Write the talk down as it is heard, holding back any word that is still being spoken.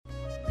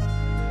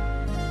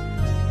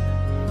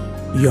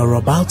You're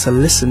about to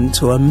listen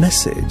to a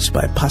message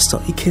by Pastor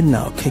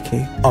Ikenna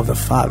Okeke of the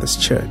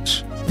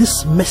Thefatherschurch.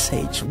 This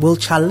message will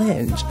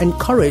challenge,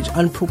 encourage,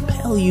 and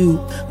propel you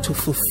to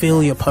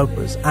fulfill your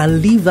purpose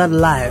and live that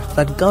life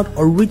that God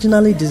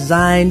originally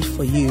designed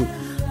for you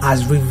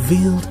as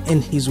revealed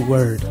in His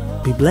Word.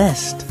 Be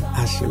blessed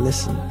as you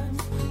listen.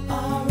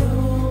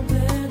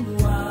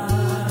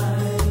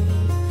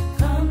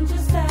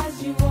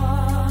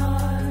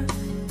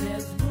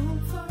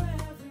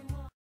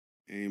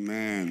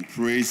 Amen.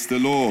 Praise the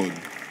Lord.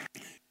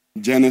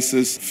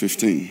 Genesis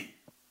 15.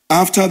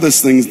 After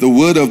these things, the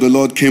word of the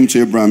Lord came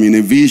to Abraham in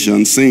a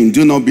vision, saying,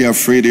 "Do not be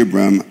afraid,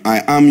 Abraham.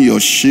 I am your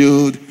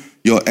shield,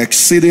 your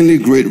exceedingly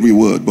great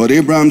reward." But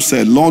Abraham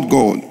said, "Lord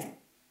God,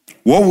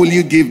 what will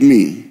you give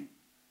me,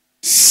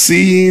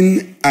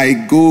 seeing I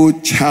go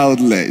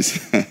childless?"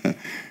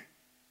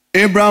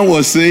 Abraham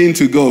was saying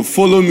to God,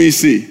 "Follow me,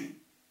 see."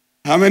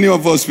 How many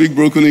of us speak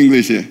broken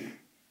English here?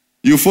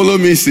 You follow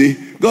me, see?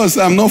 God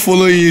said, "I'm not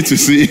following you to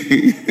see."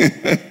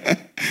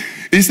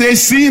 He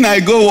says, "Seeing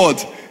I go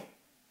what?"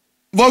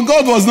 But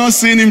God was not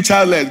seeing him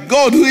childless.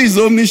 God, who is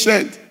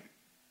omniscient,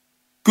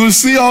 could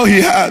see all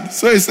he had.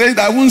 So he said,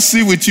 "I won't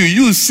see with you.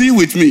 You see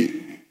with me."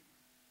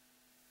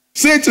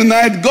 Say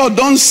tonight, "God,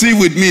 don't see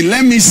with me.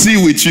 Let me see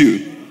with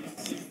you."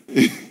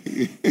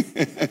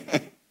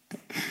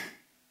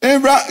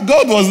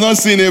 God was not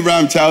seeing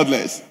Abraham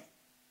childless.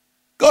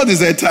 God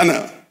is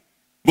eternal.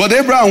 But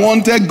Abraham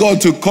wanted God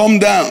to come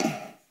down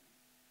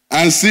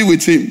and see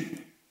with him.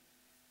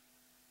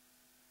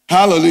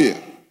 Hallelujah.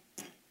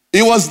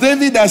 It was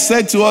David that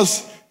said to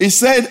us, he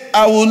said,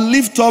 "I will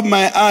lift up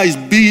my eyes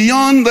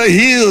beyond the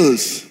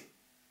hills."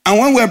 And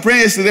when we were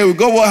praying yesterday, we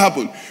got what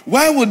happened.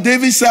 Why would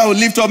David say, "I will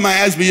lift up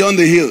my eyes beyond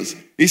the hills"?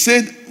 He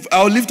said,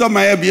 "I will lift up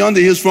my head beyond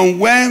the hills from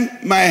where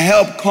my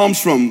help comes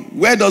from."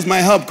 Where does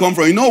my help come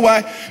from? You know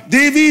why?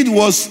 David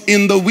was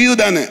in the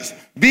wilderness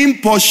being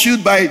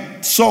pursued by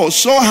Saul.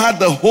 Saul had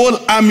the whole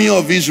army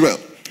of Israel.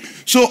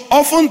 So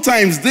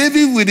oftentimes,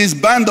 David with his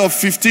band of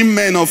 15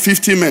 men or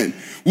 50 men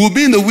will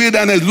be in the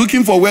wilderness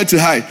looking for where to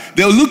hide.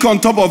 They'll look on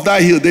top of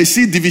that hill. They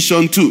see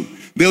Division 2.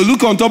 They'll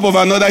look on top of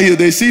another hill.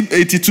 They see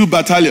 82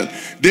 battalion.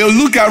 They'll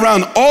look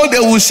around. All they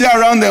will see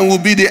around them will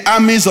be the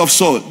armies of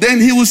Saul.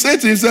 Then he will say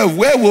to himself,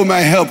 "Where will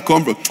my help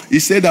come from?" He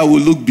said, "I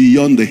will look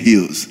beyond the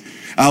hills.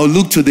 I will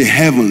look to the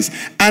heavens."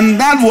 And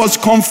that was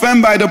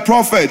confirmed by the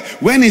prophet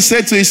when he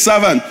said to his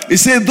servant, he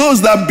said,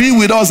 "Those that be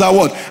with us are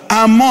what?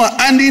 Are more."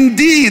 And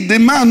indeed, the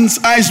man's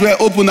eyes were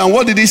open. And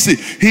what did he see?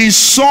 He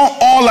saw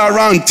all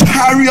around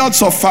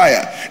chariots of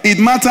fire. It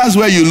matters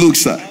where you look,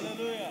 sir.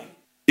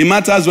 It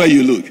matters where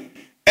you look.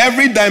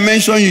 Every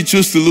dimension you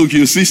choose to look,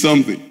 you see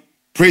something.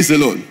 Praise the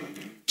Lord.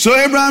 So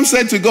Abraham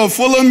said to God,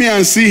 "Follow me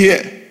and see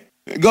here."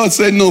 God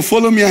said, "No,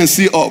 follow me and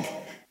see up."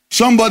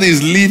 Somebody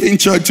is leaving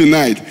church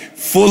tonight,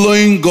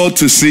 following God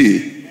to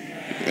see.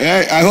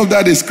 I hope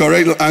that is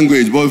correct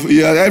language. But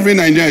every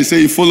Nigerian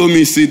say, "Follow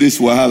me, see this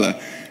wahala."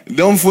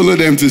 Don't follow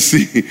them to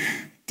see.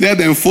 Tell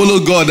them, follow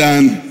God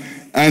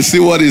and see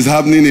what is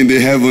happening in the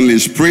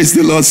heavenlies. Praise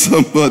the Lord,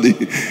 somebody.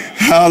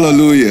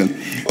 Hallelujah.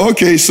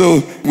 Okay,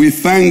 so we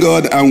thank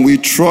God and we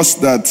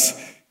trust that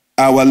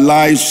our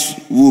lives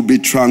will be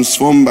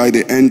transformed by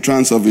the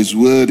entrance of His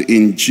word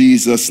in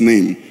Jesus'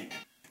 name.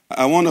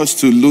 I want us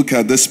to look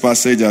at this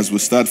passage as we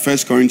start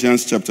 1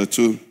 Corinthians chapter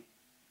 2.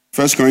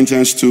 1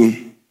 Corinthians 2,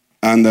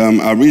 and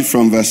I'll read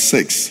from verse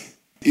 6.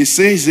 It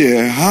says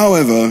here,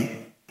 "However,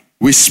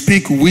 we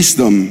speak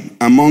wisdom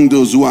among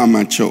those who are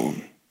mature,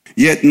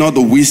 yet not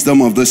the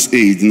wisdom of this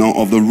age, nor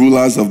of the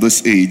rulers of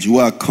this age who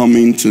are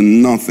coming to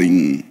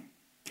nothing.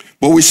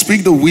 But we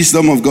speak the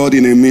wisdom of God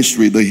in a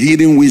mystery, the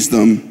hidden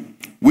wisdom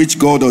which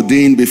God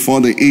ordained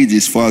before the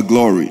ages for our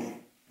glory,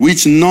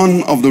 which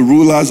none of the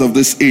rulers of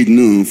this age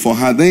knew, for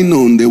had they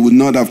known, they would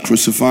not have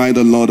crucified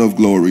the Lord of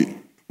glory.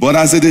 But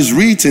as it is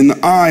written,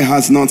 eye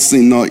has not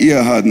seen, nor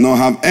ear heard, nor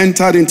have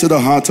entered into the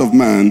heart of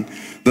man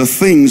the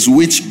things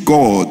which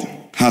God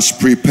has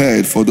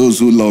prepared for those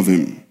who love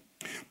him.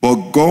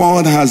 But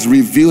God has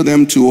revealed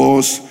them to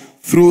us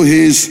through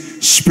his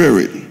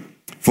Spirit.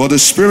 For the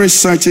Spirit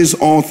searches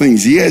all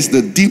things, yes,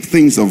 the deep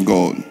things of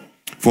God.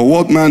 For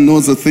what man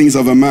knows the things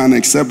of a man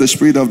except the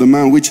spirit of the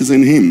man which is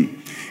in him?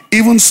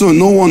 Even so,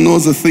 no one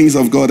knows the things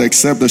of God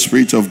except the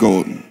Spirit of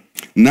God.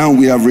 Now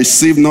we have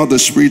received not the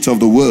spirit of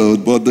the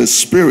world, but the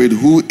Spirit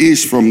who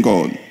is from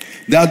God,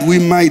 that we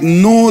might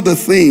know the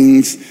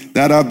things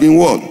that have been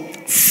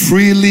what?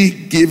 Freely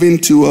given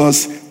to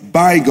us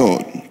by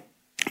God.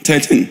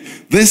 13.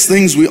 These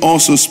things we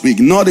also speak,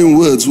 not in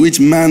words which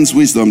man's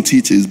wisdom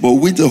teaches, but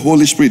which the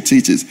Holy Spirit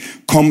teaches,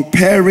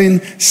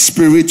 comparing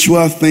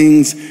spiritual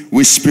things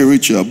with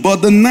spiritual.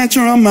 But the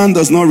natural man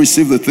does not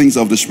receive the things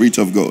of the Spirit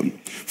of God,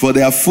 for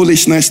they are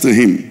foolishness to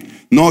him,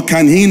 nor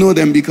can he know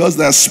them because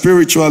they are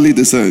spiritually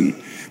discerned.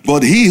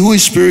 But he who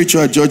is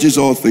spiritual judges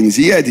all things,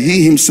 yet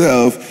he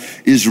himself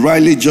is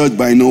rightly judged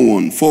by no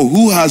one. For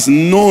who has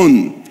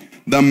known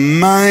the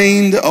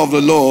mind of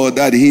the Lord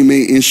that he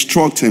may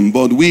instruct him?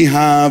 But we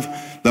have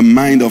the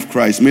mind of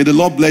Christ. May the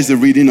Lord bless the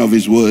reading of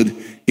his word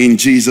in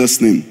Jesus'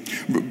 name.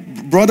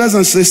 brothers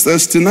and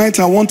sisters, tonight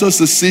I want us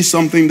to see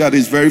something that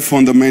is very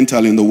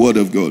fundamental in the Word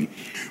of God.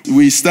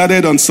 We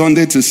started on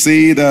Sunday to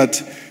say that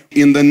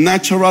in the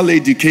natural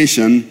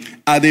education,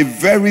 at a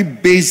very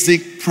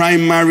basic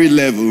primary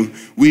level,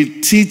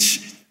 we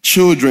teach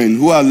children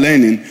who are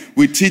learning,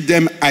 we teach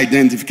them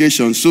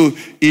identification. So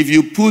if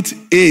you put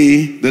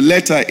A, the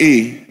letter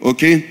A,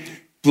 okay,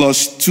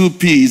 plus 2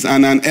 P's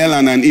and an L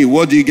and an E,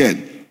 what do you get?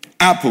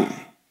 Apple.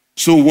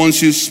 So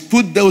once you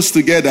put those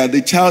together,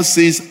 the child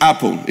sees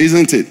apple,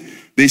 isn't it?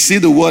 They see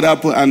the word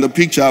apple and the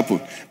picture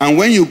apple. And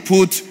when you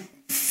put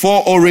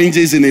 4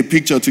 oranges in a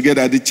picture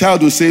together, the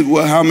child will say,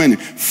 well, how many?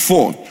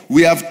 4.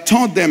 We have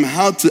taught them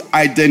how to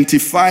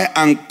identify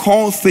and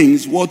call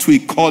things what we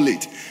call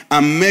it,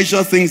 and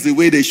measure things the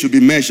way they should be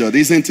measured,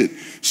 isn't it?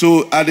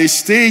 So at a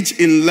stage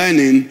in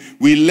learning,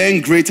 we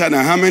learn greater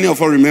than. How many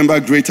of us remember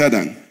greater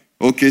than?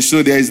 Okay,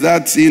 so there is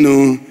that,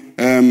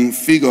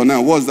 figure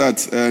now. What's that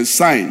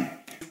sign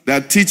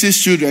that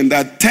teaches children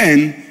that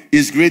 10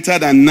 is greater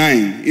than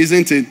 9,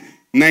 isn't it?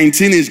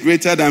 19 is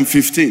greater than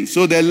 15.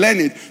 So they learn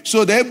it.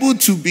 So they're able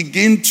to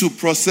begin to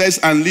process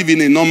and live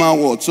in a normal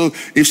world. So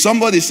if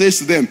somebody says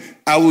to them,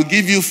 I will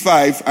give you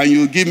 5 and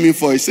you give me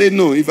 4. You say,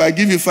 no, if I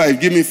give you 5,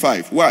 give me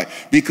 5. Why?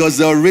 Because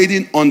they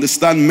already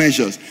understand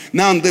measures.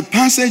 Now, the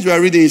passage we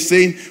are reading is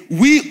saying,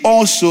 we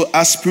also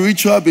as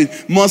spiritual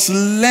beings must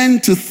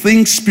learn to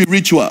think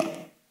spiritual.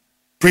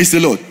 Praise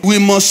the Lord. We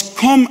must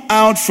come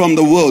out from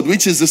the world,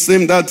 which is the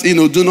same that,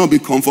 do not be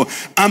conformed,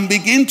 and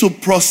begin to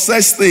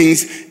process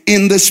things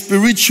in the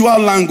spiritual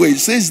language. It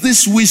says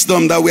this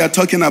wisdom that we are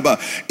talking about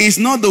is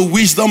not the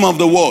wisdom of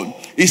the world.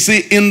 You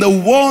see, in the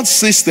world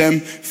system,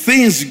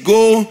 things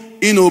go,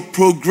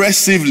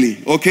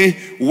 progressively. Okay?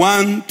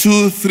 1,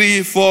 2,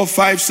 3, 4,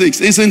 5,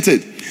 6, isn't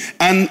it?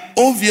 And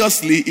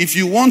obviously, if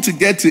you want to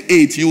get to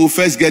 8, you will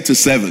first get to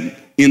 7.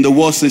 In the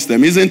world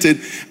system, isn't it?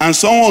 And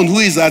someone who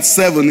is at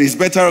 7 is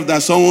better off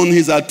than someone who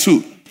is at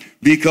 2,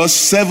 because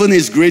 7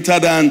 is greater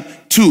than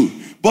 2.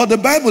 But the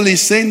Bible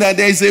is saying that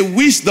there is a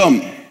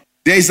wisdom.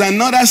 There is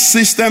another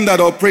system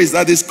that operates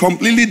that is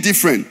completely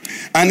different.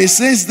 And it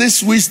says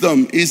this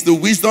wisdom is the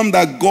wisdom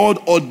that God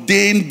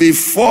ordained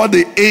before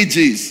the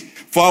ages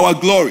for our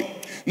glory.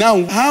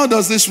 Now, how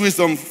does this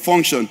wisdom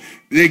function?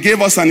 They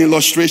gave us an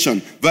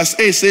illustration. Verse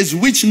 8 says,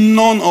 which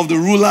none of the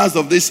rulers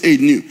of this age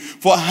knew.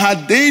 For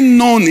had they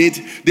known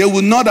it, they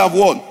would not have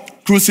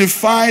what?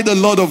 Crucified the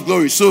Lord of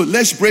glory. So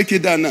let's break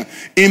it down now.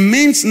 It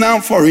means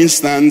now, for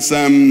instance,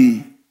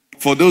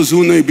 for those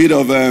who know a bit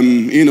of,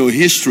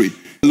 history,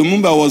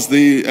 Lumumba was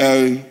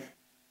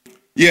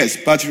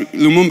Patrick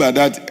Lumumba,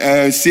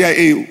 that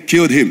CIA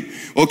killed him.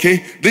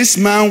 Okay, this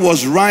man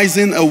was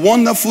rising, a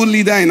wonderful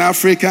leader in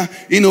Africa,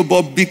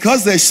 but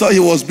because they saw he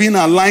was being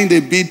aligned a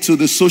bit to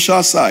the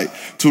social side,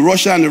 to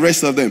Russia and the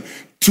rest of them,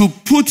 to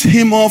put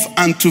him off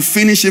and to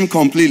finish him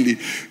completely,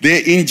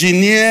 they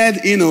engineered,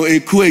 a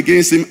coup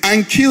against him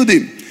and killed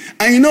him.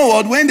 And you know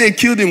what? When they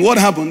killed him, what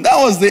happened? That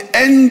was the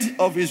end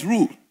of his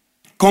rule.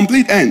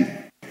 Complete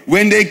end.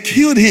 When they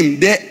killed him,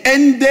 they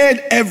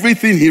ended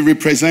everything he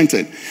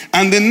represented.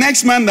 And the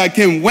next man that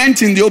came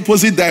went in the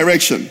opposite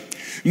direction.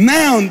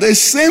 Now, the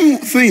same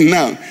thing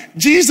now.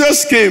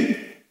 Jesus came.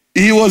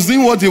 He was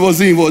doing what he was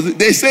doing.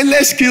 They said,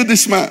 let's kill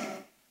this man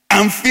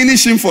and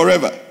finish him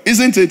forever.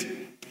 Isn't it?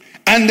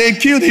 And they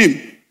killed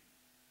him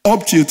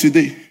up till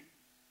today.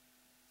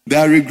 They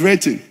are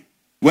regretting.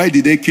 Why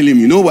did they kill him?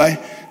 You know why?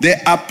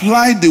 They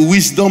applied the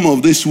wisdom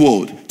of this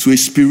world to a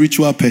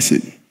spiritual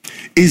person.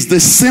 It's the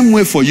same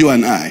way for you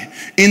and I.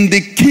 In the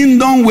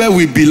kingdom where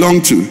we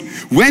belong to,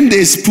 when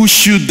they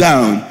push you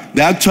down,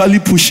 they're actually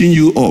pushing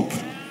you up.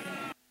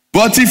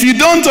 But if you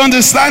don't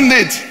understand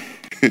it,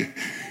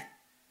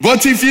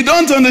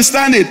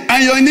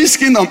 and you're in this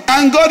kingdom,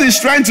 and God is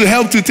trying to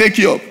help to take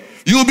you up,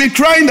 you'll be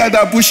crying that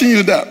they're pushing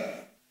you down.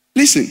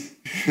 Listen,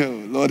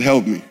 oh, Lord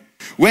help me.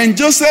 When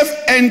Joseph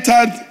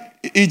entered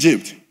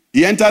Egypt,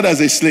 he entered as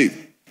a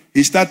slave.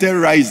 He started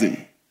rising,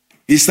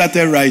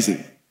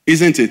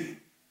 isn't it?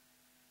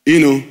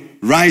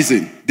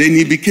 Rising. Then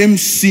he became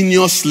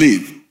senior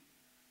slave.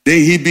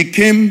 Then he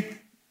became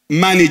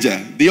manager.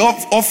 The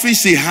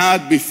office he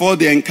had before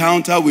the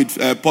encounter with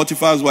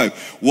Potiphar's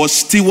wife was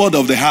steward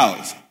of the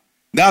house.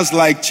 That's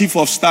like chief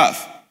of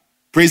staff.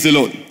 Praise the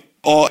Lord.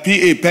 Or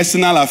PA,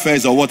 personal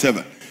affairs or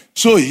whatever.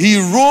 So he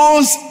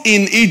rose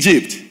in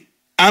Egypt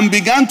and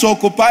began to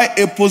occupy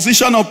a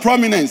position of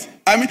prominence.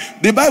 I mean,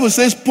 the Bible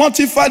says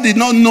Potiphar did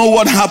not know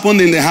what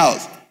happened in the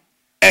house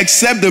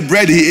except the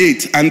bread he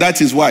ate, and that's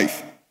his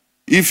wife.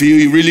 If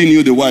he really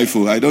knew the wife,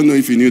 I don't know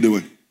if he knew the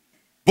wife.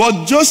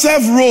 But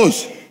Joseph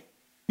rose.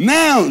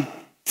 Now,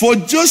 for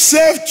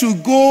Joseph to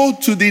go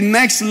to the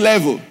next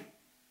level,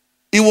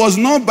 it was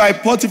not by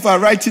Potiphar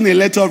writing a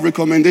letter of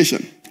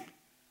recommendation.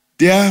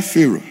 Dear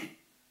Pharaoh,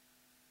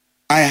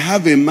 I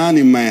have a man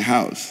in my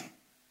house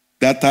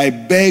that I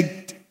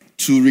begged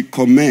to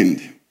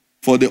recommend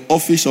for the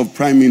office of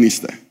prime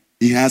minister.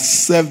 He has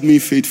served me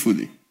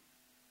faithfully.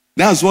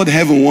 That's what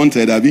heaven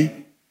wanted, Abi.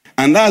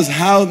 And that's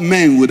how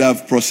men would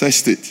have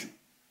processed it.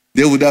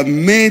 They would have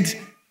made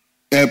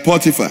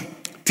Potiphar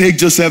take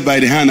Joseph by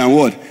the hand and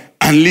what?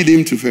 and lead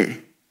him to Pharaoh.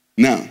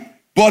 Now,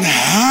 but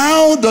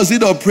how does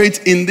it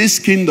operate in this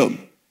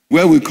kingdom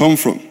where we come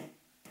from?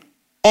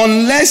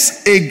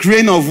 Unless a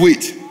grain of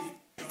wheat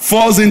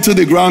falls into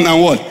the ground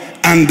and what?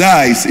 And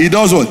dies. It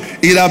does what?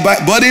 It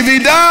abides. But if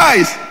it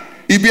dies,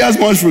 it bears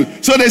much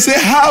fruit. So they say,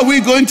 how are we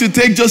going to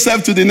take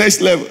Joseph to the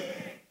next level?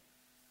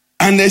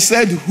 And they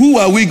said, who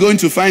are we going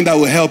to find that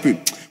will help him?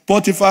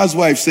 Potiphar's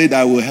wife said,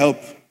 I will help.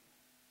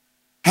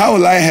 How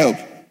will I help?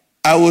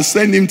 I will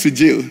send him to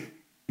jail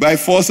by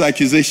false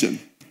accusation.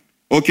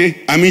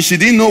 Okay? I mean, she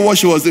didn't know what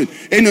she was doing.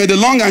 Anyway, the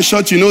long and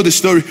short, you know the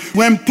story.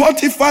 When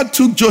Potiphar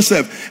took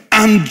Joseph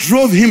and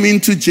drove him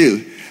into jail,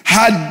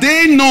 had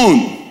they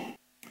known,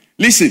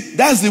 listen,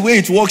 that's the way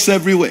it works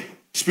everywhere.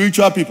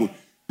 Spiritual people.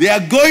 They are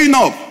going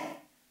up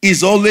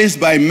is always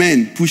by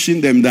men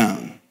pushing them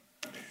down.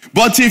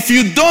 But if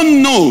you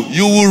don't know,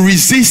 you will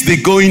resist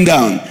the going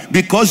down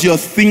because you're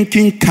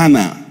thinking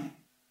carnal.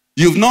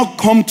 You've not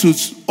come to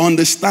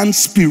understand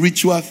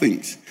spiritual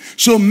things.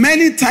 So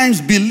many times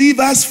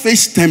believers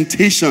face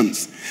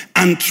temptations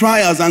and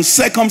trials and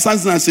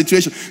circumstances and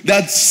situations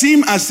that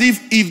seem as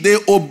if they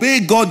obey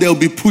God, they'll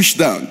be pushed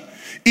down.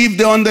 If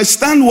they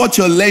understand what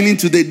you're learning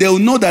today, they'll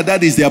know that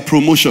that is their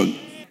promotion.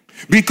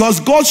 Because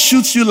God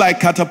shoots you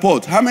like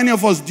catapult. How many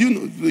of us, do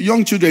you know,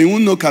 young children, you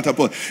won't know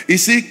catapult. You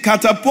see,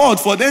 catapult,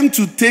 for them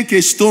to take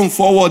a stone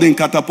forward in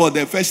catapult,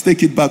 they first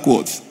take it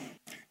backwards.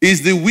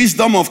 Is the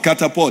wisdom of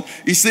catapult.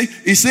 He say,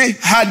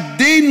 had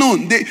they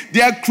known,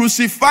 they are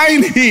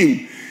crucifying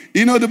him.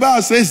 You know, the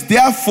Bible says,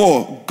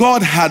 therefore,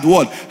 God had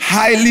what?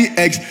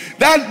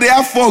 That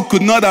therefore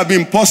could not have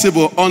been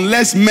possible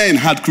unless men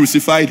had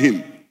crucified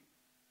him.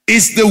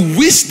 It's the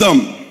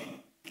wisdom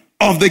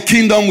of the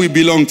kingdom we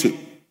belong to.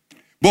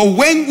 But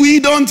when we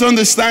don't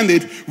understand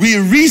it, we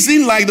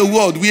reason like the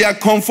world. We are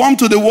conformed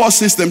to the world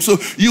system. So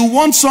you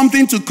want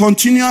something to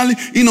continually,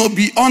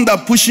 be under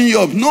pushing you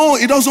up. No,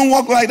 it doesn't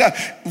work like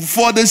that.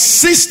 For the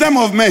system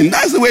of men,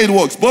 that's the way it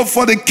works. But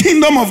for the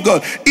kingdom of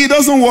God, it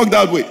doesn't work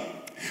that way.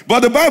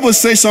 But the Bible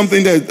says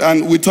something that,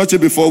 and we touch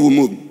it before we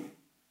move.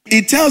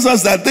 It tells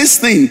us that this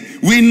thing,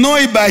 we know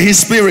it by his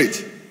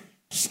spirit.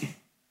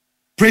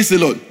 Praise the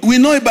Lord. We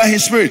know it by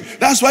his spirit.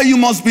 That's why you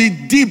must be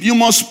deep. You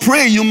must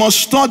pray. You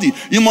must study.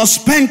 You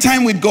must spend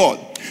time with God.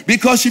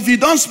 Because if you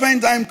don't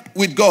spend time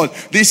with God,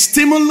 the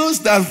stimulus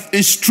that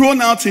is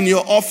thrown out in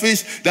your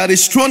office, that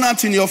is thrown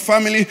out in your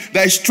family,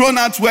 that is thrown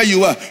out where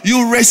you are,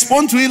 you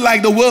respond to it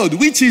like the world,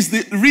 which is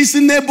the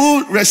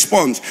reasonable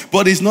response,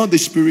 but it's not the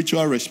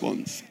spiritual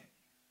response.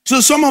 So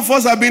some of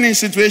us have been in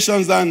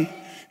situations and,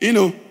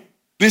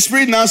 the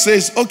spirit now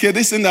says, okay,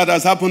 this thing that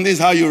has happened, this is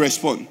how you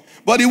respond.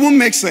 But it won't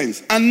make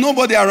sense. And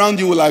nobody around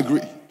you will agree.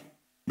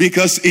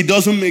 Because it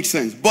doesn't make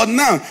sense. But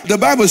now, the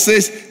Bible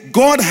says,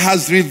 God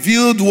has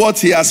revealed what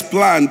he has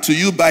planned to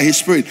you by his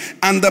spirit.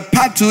 And the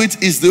path to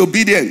it is the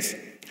obedience.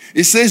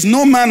 It says,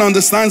 no man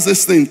understands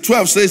this thing.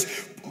 12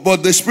 says,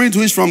 but the spirit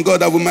who is from God,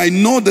 that we might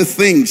know the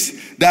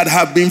things that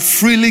have been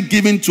freely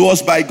given to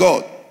us by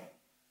God.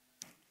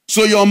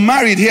 So you're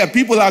married here.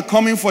 People are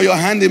coming for your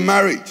hand in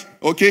marriage.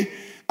 Okay?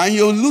 And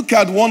you look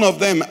at one of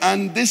them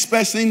and this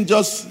person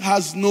just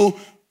has no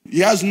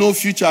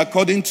future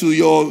according to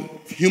your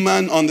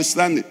human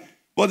understanding.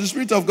 But the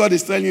Spirit of God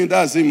is telling you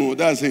that's him, oh,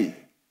 that's him.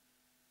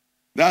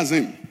 That's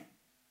him.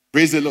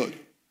 Praise the Lord.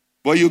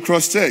 But you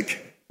cross-check.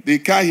 The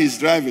car he's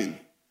driving,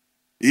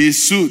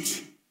 his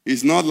suit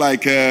is not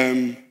like,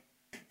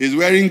 he's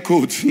wearing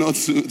coat, not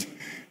suit.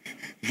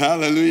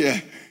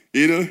 Hallelujah.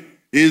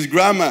 His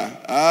grammar,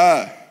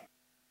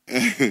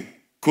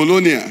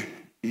 Colonia.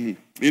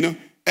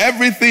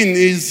 Everything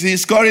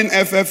he's scoring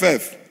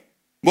FFF.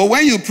 But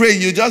when you pray,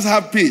 you just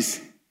have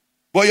peace.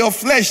 But your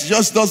flesh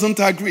just doesn't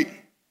agree.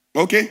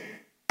 Okay?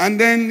 And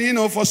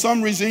then, for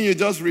some reason, you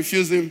just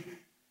refuse him.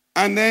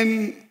 And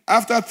then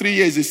after 3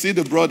 years, you see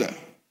the brother.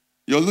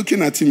 You're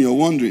looking at him, you're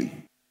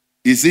wondering,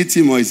 is it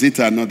him or is it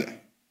another?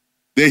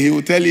 Then he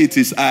will tell you it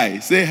is I.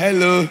 Say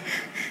hello.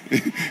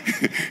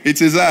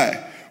 It is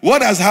I.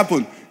 What has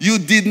happened? You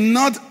did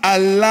not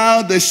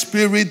allow the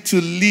Spirit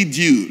to lead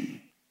you.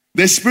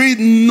 The Spirit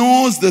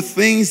knows the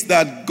things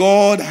that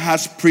God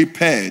has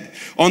prepared.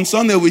 On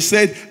Sunday we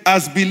said,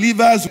 as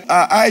believers,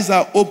 our eyes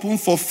are open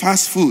for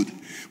fast food.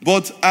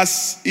 But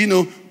as,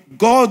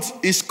 God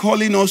is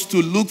calling us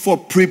to look for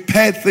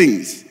prepared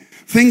things.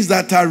 Things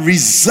that are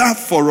reserved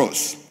for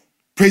us.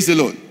 Praise the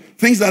Lord.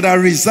 Things that are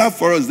reserved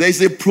for us. There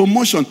is a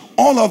promotion.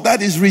 All of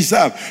that is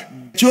reserved.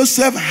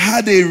 Joseph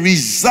had a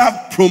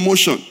reserved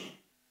promotion.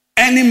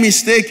 Any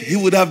mistake, he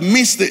would have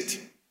missed it.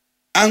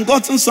 And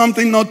gotten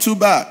something not too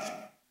bad.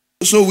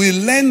 So we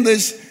learn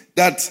this,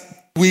 that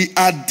we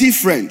are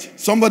different.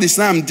 Somebody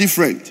say, I'm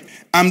different.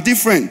 I'm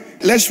different.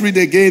 Let's read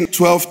again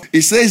 12.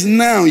 It says,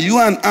 now you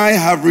and I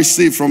have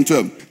received from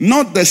 12.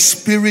 Not the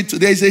spirit,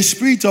 there is a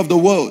spirit of the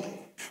world.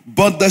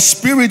 But the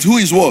Spirit who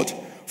is what?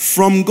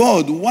 From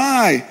God.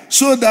 Why?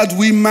 So that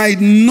we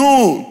might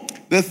know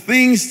the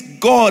things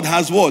God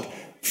has what?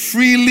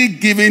 Freely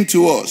given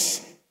to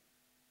us.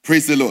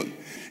 Praise the Lord.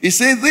 He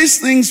said, these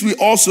things we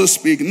also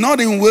speak, not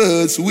in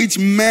words which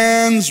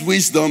man's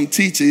wisdom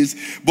teaches,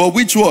 but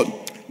which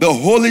what? the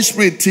Holy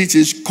Spirit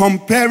teaches,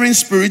 comparing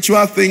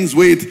spiritual things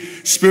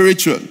with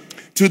spiritual.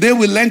 Today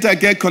we learn to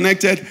get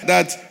connected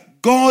that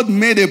God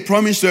made a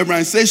promise to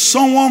Abraham. Say,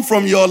 someone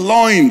from your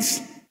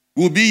loins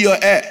will be your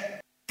heir.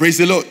 Praise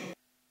the Lord.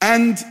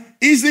 And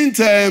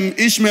isn't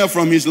Ishmael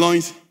from his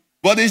loins?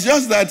 But it's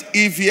just that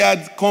if he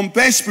had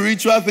compared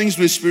spiritual things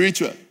with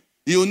spiritual,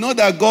 you will know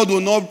that God will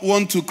not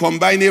want to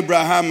combine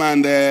Abraham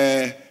and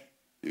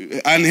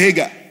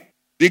Hagar.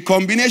 The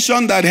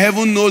combination that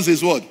heaven knows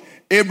is what?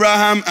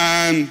 Abraham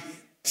and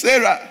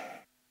Sarah.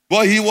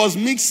 But he was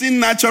mixing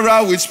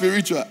natural with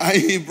spiritual. And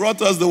he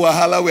brought us the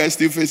wahala we are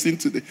still facing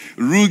today.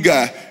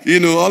 Ruga,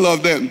 all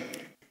of them.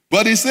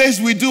 But he says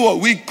we do what?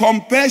 We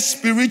compare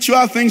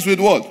spiritual things with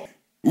what?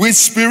 With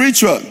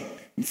spiritual.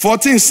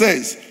 14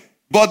 says,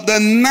 but the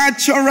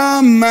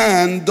natural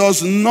man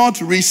does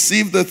not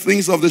receive the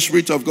things of the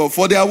Spirit of God.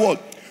 For they are what?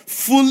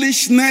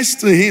 Foolishness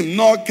to him.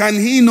 Nor can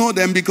he know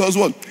them because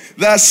what?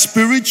 They are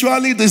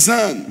spiritually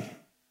discerned.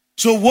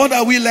 So what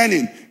are we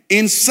learning?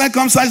 In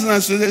circumcision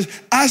and circumcision,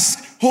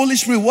 ask Holy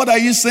Spirit, what are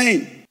you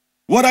saying?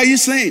 What are you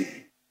saying?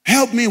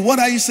 Help me. What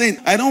are you saying?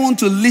 I don't want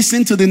to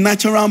listen to the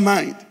natural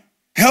mind.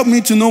 Help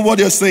me to know what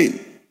you're saying.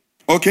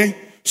 Okay?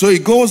 So he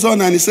goes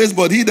on and he says,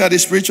 but he that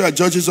is spiritual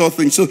judges all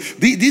things. So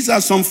these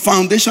are some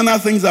foundational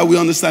things that we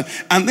understand.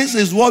 And this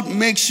is what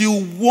makes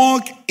you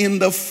walk in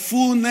the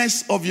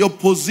fullness of your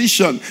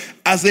position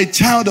as a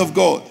child of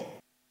God.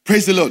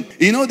 Praise the Lord.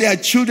 There are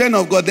children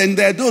of God. Then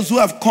there are those who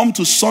have come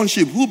to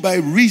sonship, who by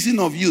reason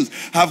of youth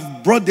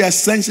have brought their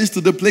senses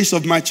to the place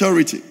of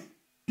maturity.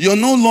 You're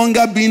no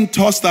longer being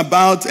tossed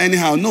about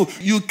anyhow. No,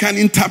 you can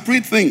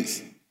interpret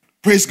things.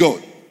 Praise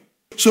God.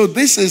 So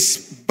this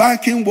is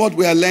backing what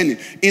we are learning.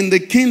 In the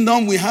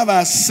kingdom, we have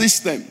our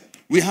system.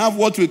 We have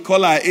what we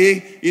call our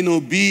A,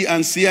 B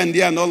and C and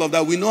D and all of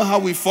that. We know how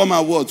we form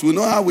our words. We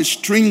know how we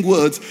string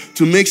words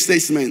to make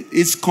statements.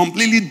 It's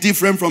completely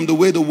different from the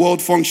way the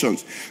world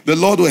functions. The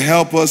Lord will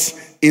help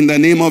us in the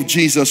name of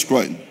Jesus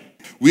Christ.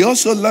 We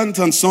also learned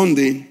on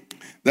Sunday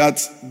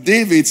that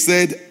David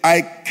said,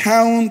 I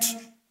count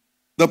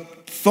the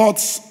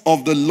thoughts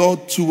of the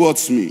Lord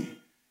towards me.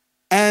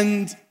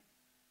 And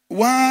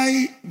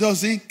why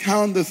does he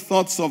count the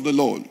thoughts of the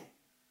Lord?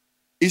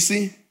 You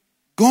see,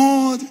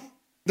 God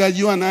that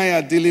you and I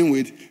are dealing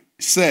with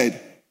said,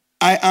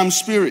 I am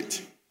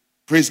spirit.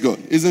 Praise God,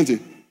 isn't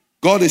it?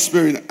 God is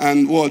spirit,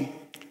 and what?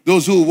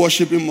 Those who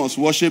worship him must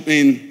worship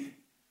in.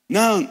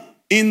 Now,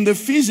 in the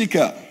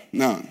physical,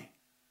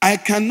 I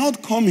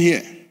cannot come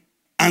here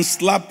and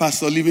slap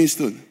Pastor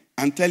Livingstone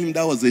and tell him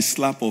that was a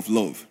slap of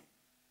love.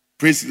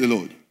 Praise the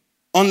Lord.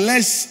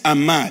 Unless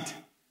I'm mad,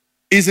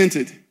 isn't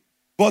it?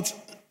 But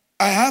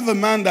I have a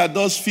man that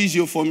does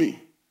physio for me.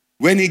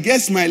 When he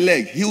gets my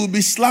leg, he will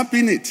be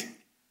slapping it.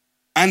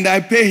 And I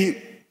pay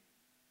him.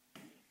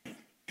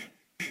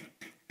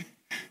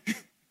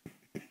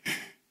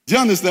 Do you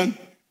understand?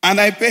 And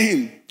I pay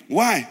him.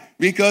 Why?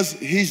 Because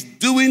he's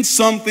doing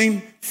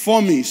something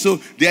for me. So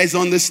there is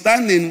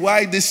understanding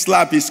why this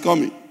slap is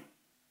coming.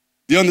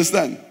 Do you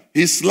understand?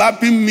 He's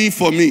slapping me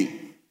for me.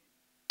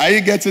 Are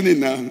you getting it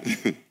now?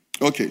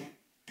 Okay.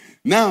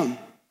 Now,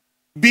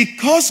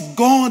 because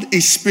God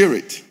is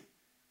spirit,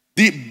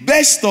 the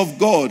best of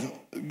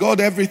God,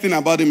 everything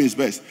about him is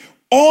best.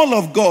 All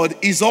of God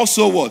is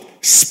also what?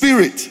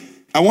 Spirit.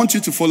 I want you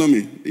to follow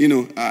me.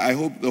 I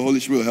hope the Holy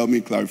Spirit will help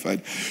me clarify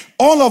it.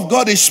 All of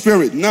God is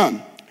spirit.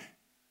 Now,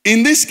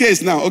 in this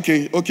case now,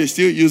 okay,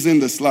 still using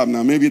the slap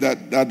now. Maybe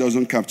that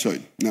doesn't capture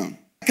it. Now,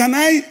 can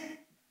I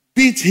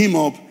beat him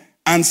up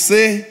and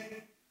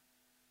say,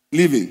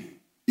 Living,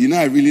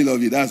 I really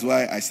love you. That's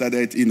why I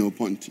started,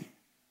 punching.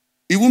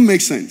 It won't make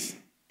sense.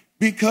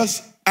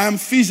 Because I'm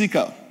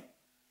physical.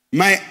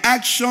 My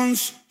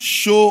actions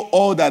show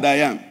all that I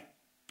am.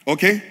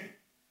 Okay?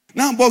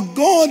 Now, but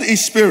God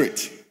is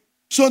spirit.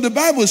 So the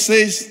Bible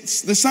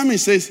says, the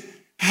psalmist says,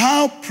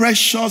 how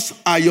precious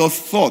are your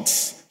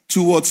thoughts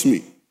towards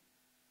me?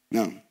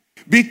 Now,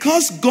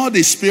 because God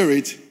is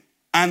spirit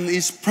and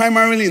is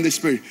primarily in the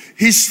spirit,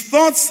 his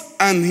thoughts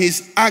and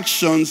his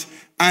actions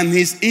and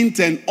his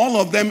intent, all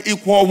of them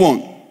equal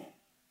one.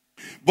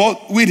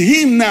 But with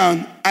him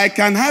now, I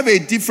can have a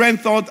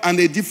different thought and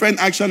a different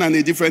action and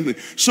a different thing.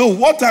 So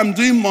what I'm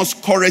doing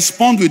must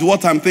correspond with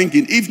what I'm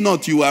thinking. If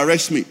not, you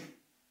arrest me.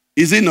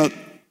 Is it not?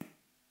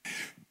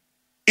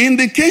 In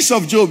the case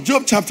of Job,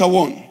 Job chapter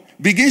 1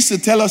 begins to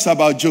tell us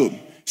about Job.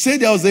 Say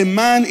there was a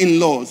man in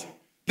laws.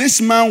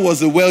 This man was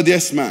the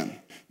wealthiest man.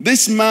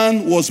 This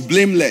man was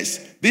blameless.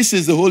 This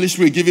is the Holy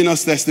Spirit giving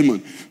us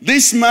testimony.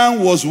 This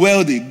man was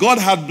wealthy. God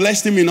had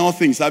blessed him in all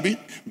things. Abi?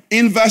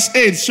 In verse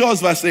 8, show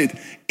us verse 8.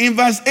 In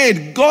verse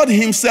 8, God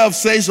himself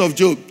says of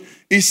Job,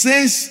 he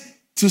says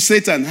to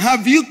Satan,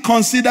 have you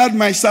considered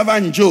my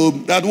servant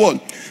Job, that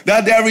what?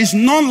 That there is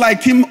none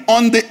like him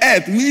on the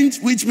earth,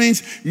 which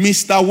means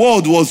Mr.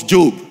 World was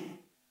Job.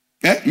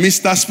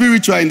 Mr.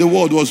 Spiritual in the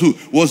world was who?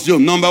 Was Job,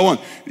 number one.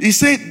 He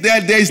said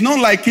that there is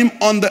none like him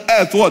on the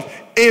earth, what?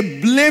 A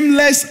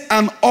blameless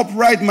and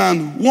upright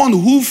man, one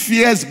who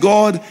fears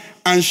God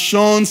and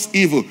shuns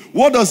evil.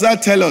 What does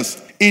that tell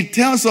us? It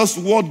tells us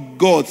what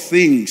God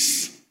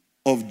thinks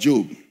of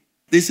Job.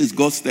 This is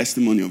God's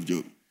testimony of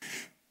Job.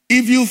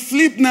 If you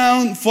flip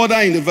now further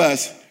in the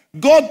verse,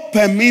 God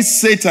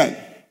permits Satan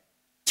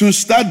to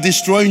start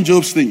destroying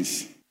Job's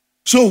things.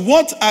 So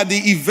what are the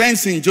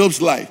events in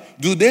Job's life?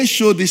 Do they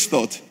show this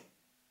thought?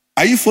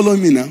 Are you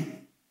following me now?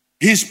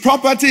 His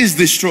property is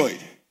destroyed.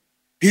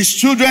 His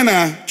children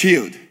are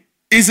killed,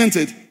 isn't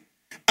it?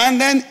 And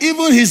then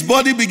even his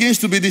body begins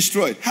to be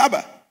destroyed.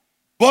 Haba.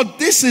 But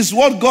this is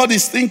what God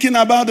is thinking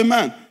about the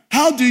man.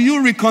 How do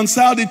you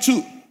reconcile the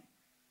two?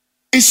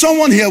 Is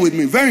someone here with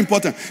me? Very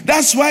important.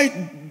 That's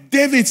why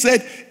David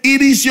said,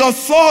 it is your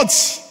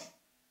thoughts.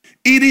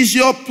 It is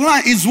your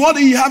plan. It's what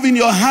you have in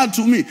your heart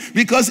to me.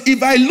 Because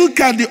if I look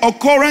at the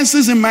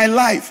occurrences in my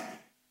life,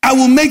 I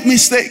will make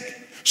mistake.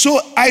 So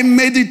I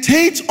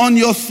meditate on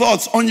your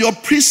thoughts, on your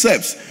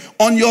precepts,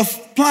 on your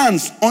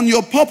plans, on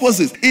your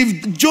purposes.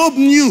 If Job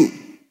knew,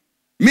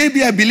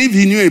 maybe I believe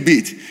he knew a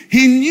bit.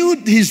 He knew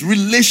his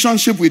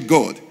relationship with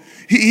God.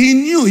 He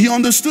knew, he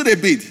understood a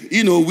bit.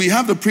 You know, we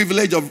have the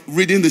privilege of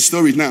reading the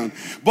story now.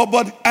 But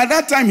at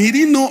that time, he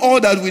didn't know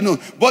all that we know.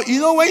 But you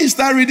know, when you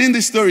start reading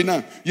the story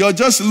now, you're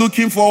just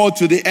looking forward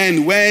to the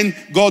end when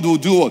God will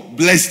do what?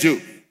 Bless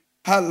you.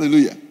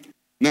 Hallelujah.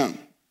 Now,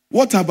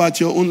 what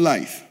about your own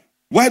life?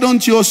 Why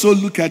don't you also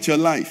look at your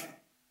life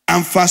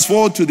and fast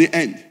forward to the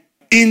end?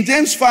 In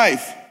James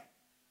 5,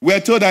 we're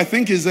told, I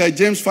think it's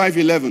James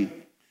 5:11.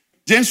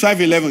 James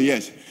 5:11,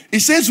 yes. It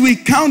says, we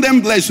count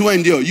them blessed who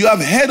endure. You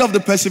have heard of the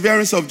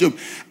perseverance of Job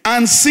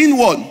and seen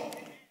what?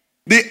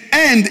 The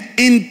end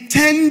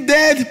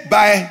intended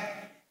by,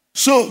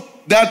 so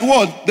that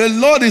what? The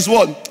Lord is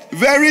what?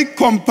 Very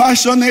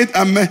compassionate.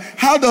 And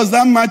how does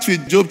that match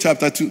with Job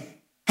chapter 2?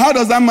 How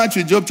does that match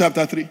with Job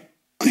chapter 3?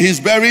 He's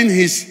burying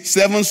his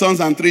 7 sons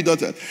and 3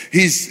 daughters.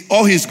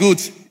 All his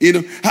goods, you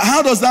know.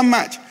 How does that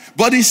match?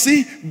 But you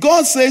see,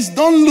 God says,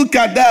 don't look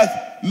at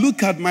that.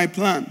 Look at my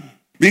plan.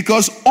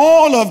 Because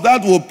all of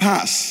that will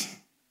pass.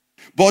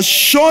 But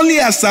surely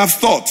as I've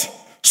thought,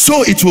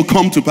 so it will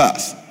come to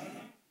pass.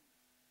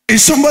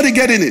 Is somebody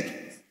getting it?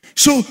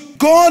 So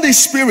God is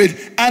spirit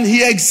and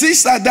he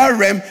exists at that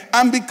realm.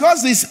 And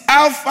because he's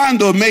Alpha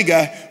and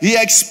Omega,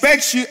 he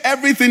expects you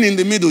everything in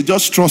the middle.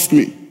 Just trust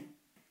me.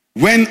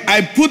 When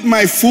I put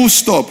my full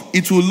stop,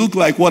 it will look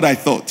like what I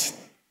thought.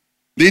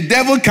 The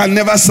devil can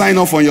never sign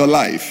off on your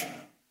life.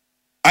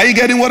 Are you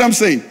getting what I'm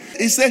saying?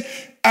 He said,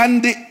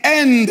 and the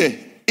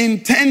end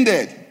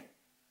intended.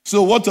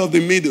 So what of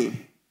the middle?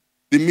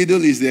 The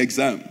middle is the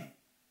exam.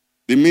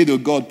 The middle,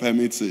 God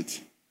permits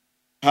it.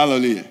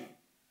 Hallelujah.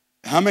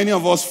 How many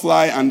of us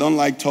fly and don't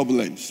like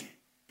turbulence?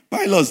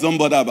 Pilots don't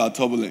bother about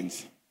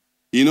turbulence.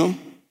 You know?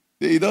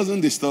 It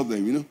doesn't disturb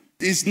them, you know?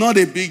 It's not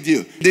a big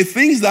deal. The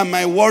things that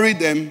might worry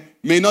them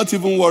may not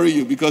even worry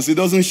you because it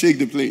doesn't shake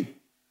the plane.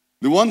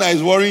 The one that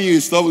is worrying you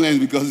is turbulence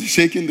because it's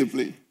shaking the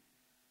plane.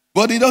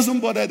 But it doesn't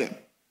bother them.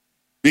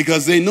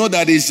 Because they know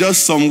that it's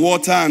just some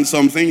water and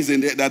some things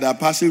in there that are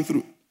passing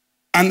through.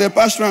 And they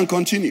pass through and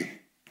continue.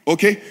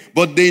 Okay?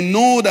 But they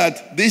know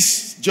that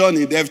this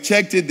journey, they've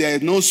checked it, there are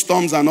no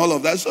storms and all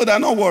of that, so they're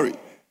not worried.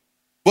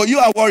 But you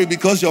are worried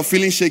because you're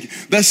feeling shaky.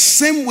 The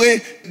same way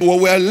what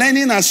we're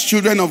learning as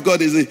children of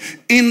God is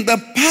in the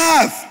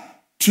path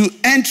to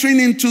entering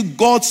into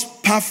God's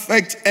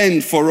perfect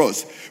end for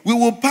us. We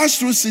will pass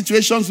through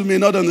situations we may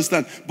not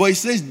understand. But he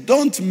says,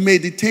 don't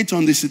meditate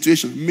on the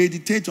situation.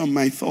 Meditate on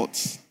my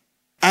thoughts.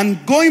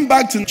 And going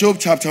back to Job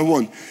chapter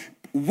 1,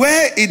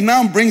 where it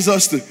now brings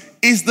us to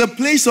is the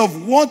place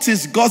of what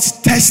is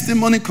God's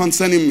testimony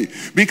concerning me.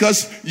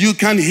 Because you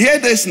can hear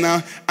this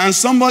now, and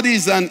somebody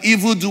is an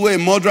evildoer, a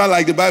murderer,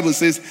 like the Bible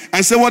says,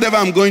 and say whatever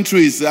I'm going through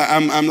is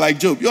I'm like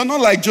Job. You're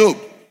not like Job.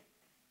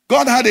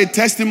 God had a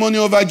testimony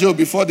over Job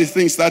before this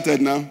thing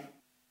started now.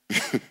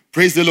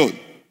 Praise the Lord.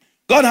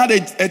 God had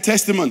a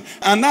testimony.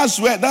 And that's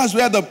where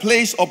the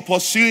place of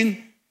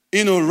pursuing,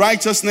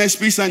 righteousness,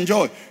 peace, and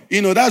joy.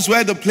 That's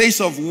where the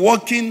place of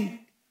walking,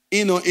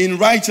 in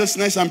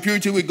righteousness and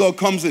purity with God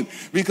comes in.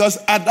 Because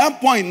at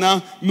that point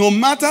now, no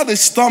matter the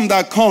storm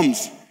that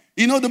comes,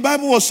 the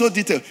Bible was so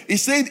detailed. It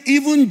said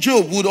even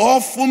Job would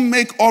often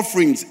make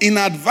offerings in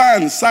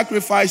advance,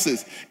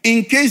 sacrifices,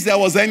 in case there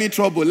was any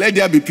trouble, let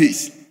there be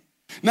peace.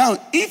 Now,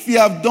 if you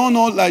have done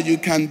all that you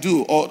can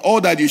do, or all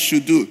that you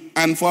should do,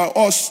 and for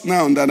us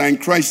now that are in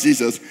Christ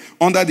Jesus,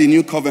 under the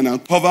new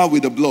covenant, covered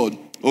with the blood,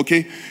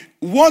 okay,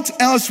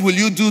 what else will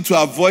you do to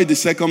avoid the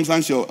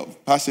circumstance you're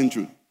passing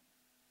through?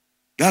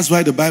 That's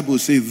why the Bible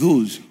says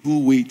those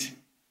who wait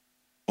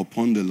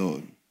upon the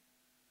Lord,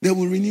 they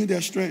will renew their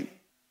strength.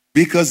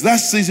 Because that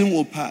season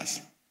will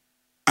pass.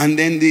 And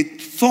then the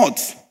thought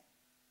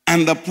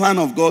and the plan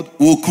of God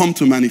will come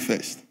to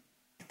manifest.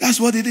 That's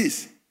what it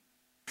is.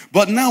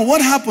 But now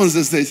what happens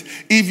is this.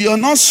 If you're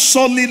not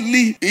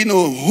solidly,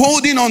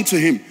 holding on to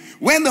him,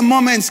 when the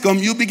moments come,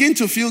 you begin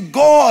to feel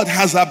God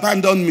has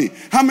abandoned me.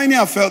 How many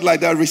have felt like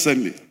that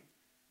recently?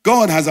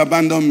 God has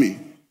abandoned me.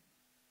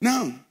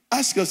 Now,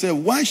 ask yourself,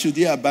 why should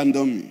he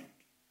abandon me?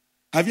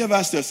 Have you ever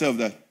asked yourself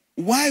that?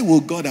 Why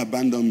will God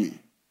abandon me?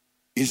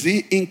 Is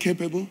he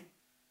incapable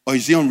or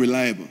is he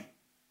unreliable?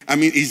 I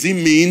mean, is he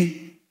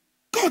mean?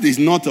 God is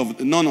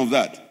none of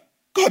that.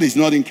 God is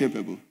not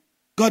incapable.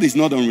 God is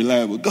not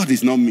unreliable. God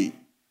is not me.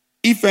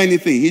 If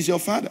anything, he's your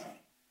father.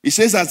 He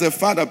says, as a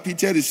father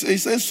pitied his, he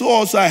says, so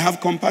also I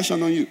have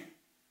compassion on you.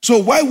 So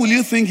why will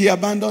you think he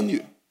abandoned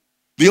you?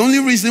 The only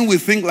reason we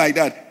think like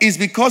that is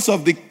because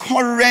of the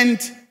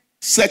current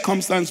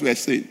circumstance we're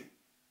seeing.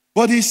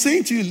 But he's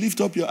saying to you,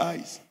 lift up your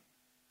eyes.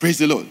 Praise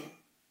the Lord.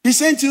 He's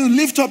saying to you,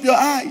 lift up your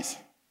eyes.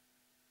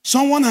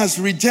 Someone has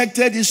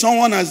rejected you.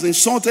 Someone has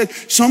insulted.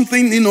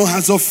 Something,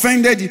 has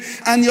offended you.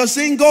 And you're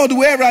saying, God,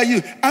 where are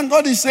you? And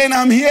God is saying,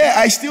 I'm here.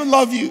 I still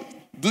love you.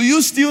 Do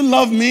you still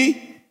love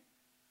me?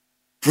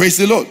 Praise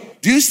the Lord.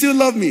 Do you still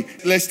love me?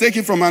 Let's take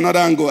it from another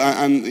angle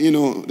and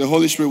the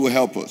Holy Spirit will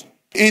help us.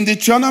 In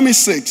Deuteronomy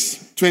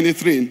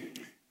 6:23,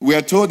 we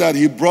are told that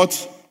he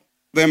brought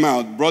them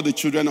out, brought the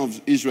children of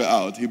Israel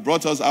out. He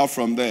brought us out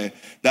from there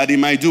that he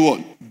might do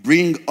what?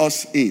 Bring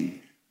us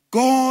in.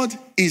 God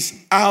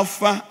is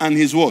Alpha and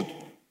his word.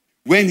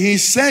 When he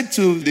said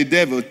to the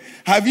devil,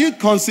 have you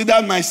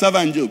considered my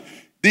servant Job?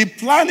 The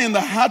plan in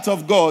the heart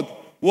of God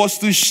was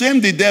to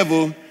shame the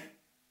devil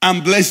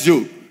and bless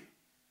Job.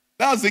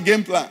 That was the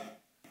game plan.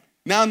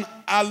 Now,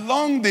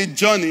 along the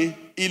journey,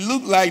 it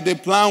looked like the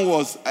plan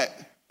was,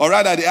 or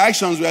rather the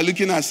actions were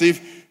looking as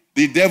if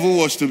the devil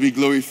was to be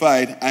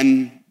glorified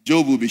and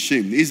Job will be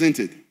shamed, isn't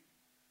it?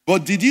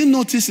 But did you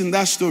notice in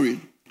that story,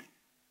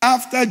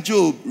 after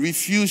Job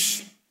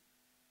refused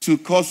to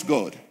curse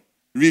God,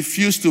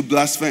 refused to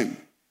blaspheme,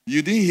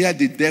 you didn't hear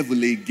the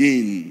devil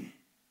again.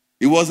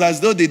 It was as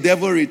though the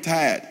devil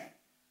retired.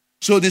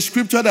 So the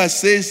scripture that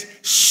says,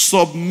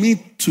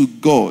 submit to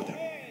God,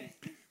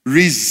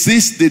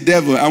 resist the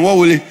devil, and what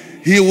will he?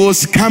 He will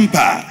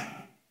scamper.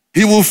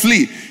 He will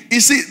flee. You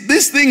see,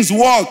 these things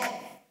work.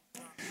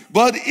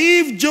 But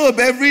if Job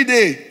every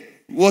day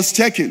was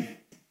checking,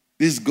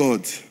 this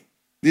God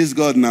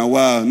now,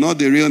 wow, not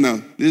the real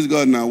now, this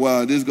God now,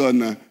 wow, this God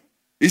now.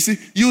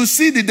 You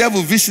see the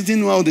devil visiting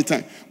you all the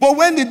time. But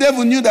when the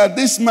devil knew that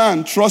this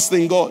man trusts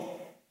in God,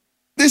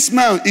 this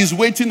man is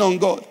waiting on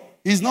God.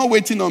 He's not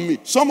waiting on me.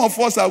 Some of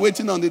us are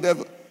waiting on the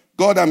devil.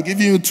 God, I'm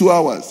giving you 2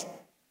 hours.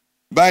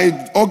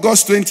 By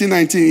August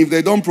 2019, if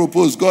they don't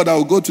propose, God, I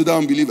will go to that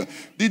unbeliever.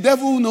 The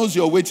devil knows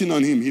you're waiting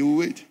on him. He will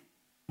wait.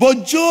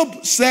 But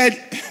Job said,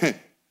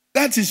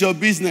 that is your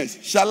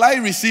business. Shall I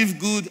receive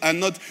good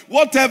and not?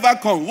 Whatever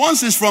comes,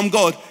 once it's from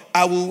God,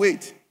 I will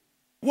wait.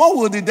 What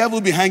will the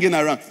devil be hanging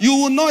around? You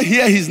will not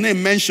hear his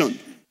name mentioned.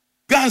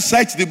 Go and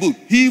search the book.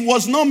 He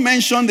was not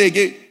mentioned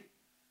again.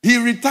 He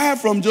retired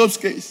from Job's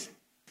case.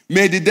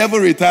 May the devil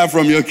retire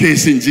from your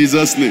case in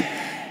Jesus' name.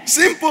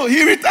 Simple.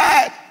 He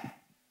retired.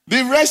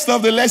 The rest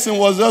of the lesson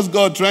was just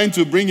God trying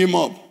to bring him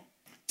up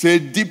to a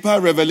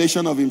deeper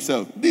revelation of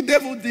himself. The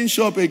devil didn't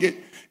show up again.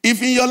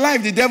 If in your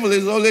life the devil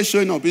is always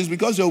showing up, it's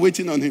because you're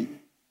waiting on him.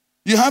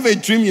 You have a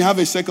dream, you have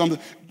a second.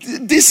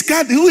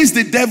 Discard who is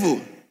the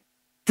devil.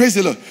 Praise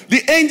the Lord.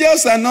 The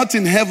angels are not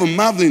in heaven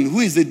marveling, who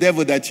is the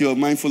devil that you're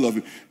mindful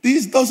of?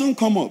 This doesn't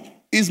come up.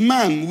 It's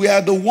man. We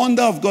are the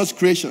wonder of God's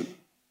creation.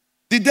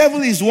 The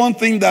devil is one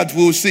thing that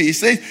we'll see. He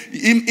says,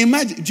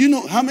 imagine, do you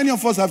know how many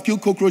of us have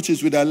killed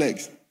cockroaches with our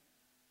legs?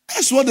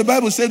 That's what the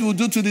Bible said we'll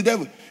do to the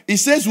devil. It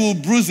says we'll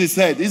bruise his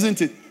head,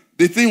 isn't it?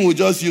 The thing will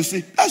just, you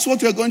see, that's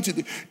what we're going to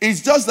do. It's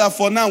just that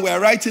for now we're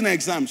writing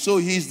exams, so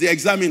he's the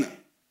examiner.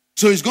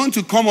 So he's going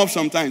to come up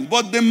sometimes.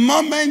 But the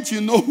moment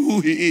you know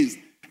who he is,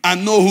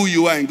 and know who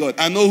you are in God,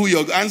 and know who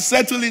you're, and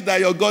settle it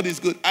that your God is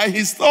good, and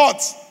his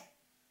thoughts,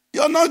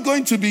 you're not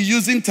going to be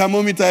using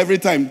thermometer every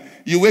time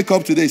you wake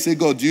up today. Say,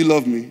 God, do you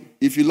love me?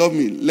 If you love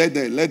me, let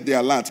the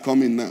alert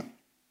come in now.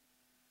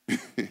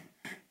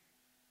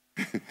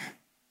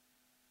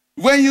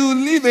 When you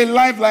live a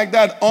life like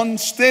that,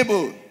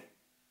 unstable,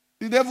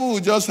 the devil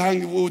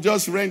will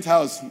just rent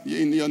house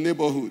in your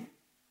neighborhood.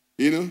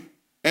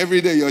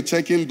 Every day you're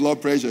checking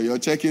blood pressure, you're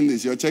checking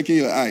this, you're checking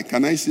your eye.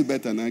 Can I see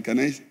better now?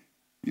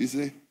 You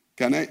say,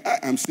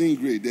 I'm seeing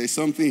great. There's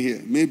something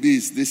here. Maybe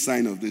it's this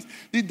sign of this.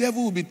 The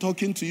devil will be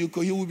talking to you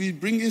because he will be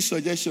bringing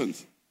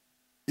suggestions.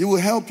 He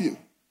will help you.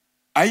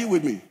 Are you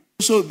with me?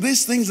 So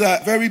these things are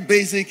very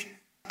basic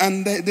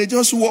and they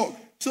just work.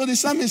 So the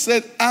psalmist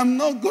said, I'm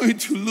not going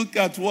to look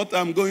at what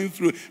I'm going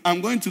through.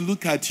 I'm going to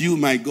look at you,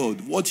 my God,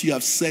 what you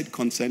have said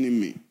concerning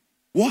me.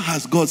 What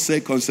has God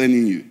said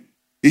concerning you?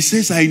 He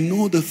says, I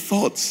know the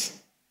thoughts.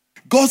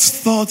 God's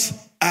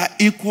thoughts are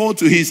equal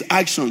to his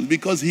actions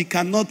because he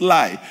cannot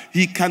lie.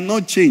 He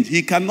cannot change.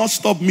 He cannot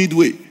stop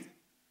midway. Do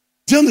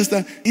you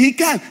understand? He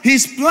can.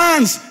 His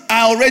plans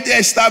are already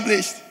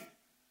established.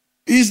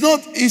 He's not,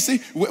 you see,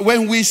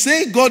 when we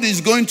say God is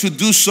going to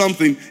do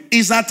something,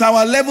 it's at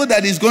our level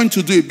that he's going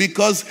to do it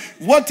because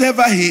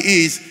whatever he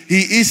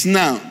is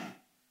now.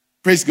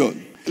 Praise God.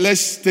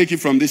 Let's take it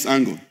from this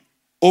angle.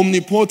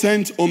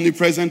 Omnipotent,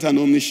 omnipresent, and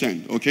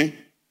omniscient, okay?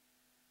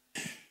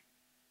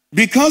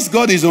 Because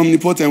God is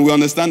omnipotent, we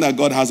understand that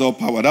God has all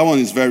power. That one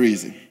is very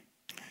easy.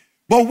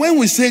 But when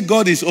we say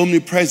God is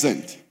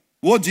omnipresent,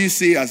 what do you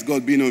see as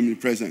God being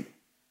omnipresent?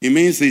 It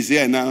means he's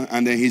here now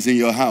and then he's in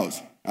your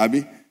house,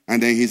 Abby,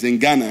 and then he's in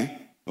Ghana,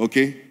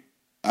 okay?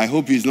 I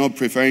hope he's not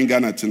preferring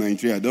Ghana to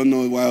Nigeria. I don't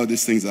know why all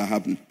these things are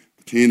happening.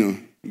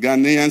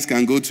 Ghanaians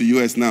can go to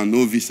US now,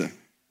 no visa.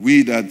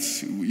 We that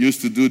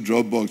used to do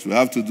Dropbox, we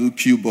have to do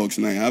Qbox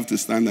now. You have to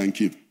stand and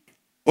keep.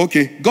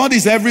 Okay, God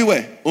is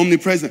everywhere,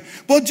 omnipresent.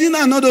 But do you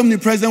know another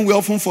omnipresent we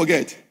often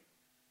forget?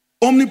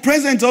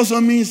 Omnipresent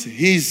also means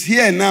he's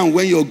here now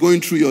when you're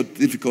going through your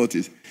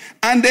difficulties.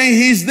 And then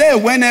he's there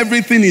when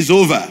everything is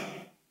over.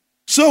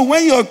 So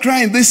when you're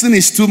crying, this thing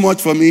is too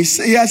much for me.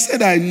 He has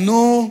said, I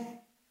know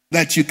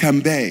that you can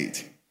bear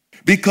it.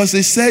 Because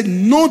he said,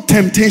 no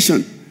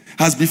temptation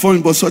has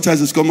befallen but such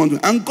as is common.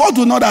 And God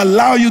will not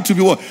allow you to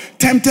be what?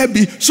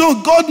 Tempted.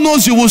 So God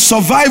knows you will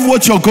survive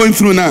what you're going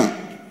through now.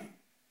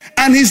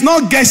 And he's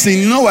not guessing.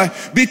 You know why?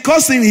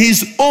 Because in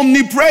his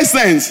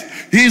omnipresence,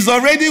 he's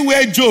already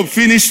where Job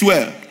finished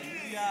well.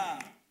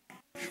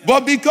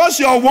 But because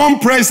you're one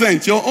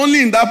present, you're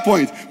only in that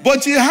point.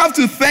 But you have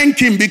to thank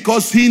him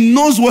because he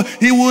knows what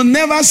he will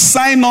never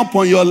sign up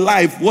on your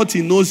life what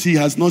he knows he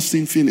has not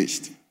seen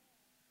finished.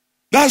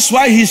 That's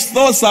why his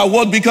thoughts are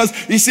what? Because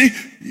you see,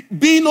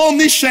 being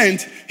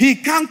omniscient, he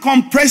can't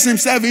compress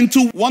himself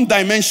into one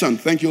dimension.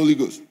 Thank you, Holy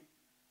Ghost.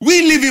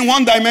 We live in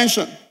one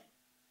dimension.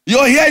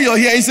 You're here,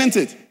 isn't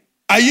it?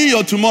 Are you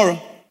your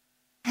tomorrow?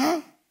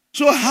 Huh?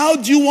 So how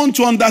do you want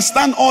to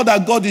understand all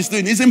that God is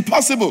doing? It's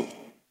impossible.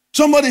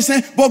 Somebody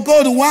saying, but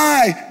God,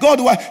 why? God,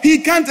 why? He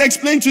can't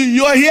explain to you,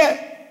 you're here.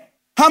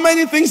 How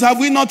many things have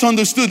we not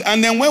understood?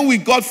 And then when we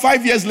got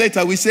 5 years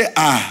later, we say,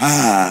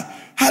 aha,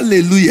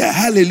 hallelujah,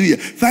 hallelujah.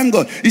 Thank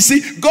God. You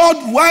see,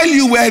 God, while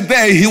you were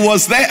there, he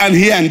was there and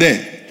here and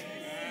there.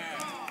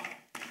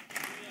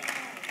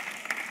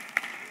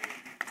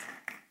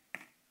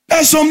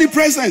 That's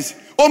omnipresence.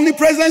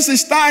 Omnipresence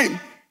is time.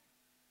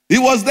 He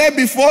was there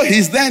before,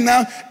 he's there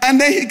now, and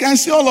then he can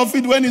see all of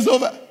it when it's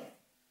over.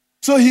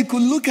 So he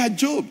could look at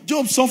Job.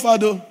 Job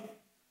suffered though.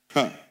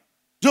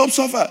 Job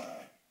suffered.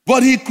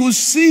 But he could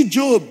see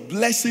Job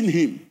blessing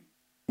him.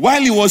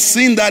 While he was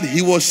seeing that,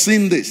 he was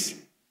seeing this.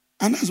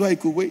 And that's why he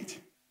could wait.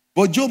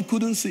 But Job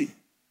couldn't see.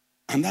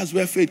 And that's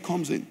where faith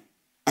comes in.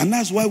 And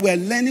that's why we're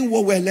learning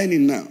what we're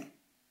learning now.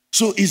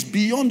 So it's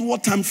beyond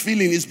what I'm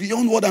feeling. It's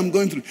beyond what I'm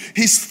going through.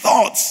 His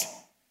thoughts.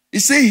 He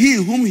said, he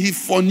whom he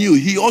foreknew,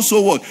 he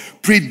also what?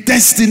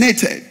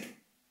 Predestinated.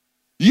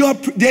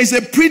 There's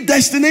a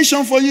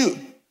predestination for you.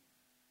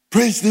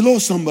 Praise the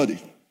Lord, somebody.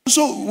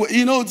 So,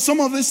 some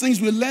of these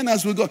things we learn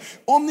as we go.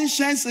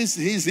 Omniscience is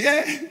he's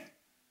here.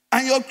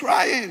 And you're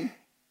crying.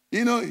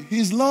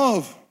 His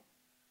love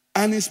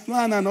and his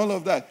plan and all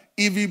of that.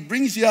 If he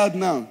brings you out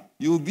now,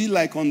 you'll be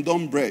like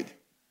undone bread.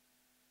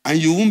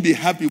 And you won't be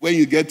happy when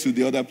you get to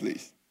the other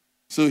place.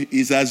 So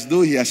it's as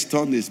though he has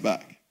turned his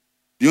back.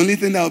 The only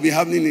thing that will be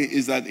happening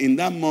is that in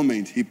that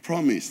moment, he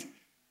promised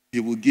he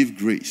will give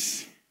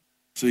grace.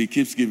 So he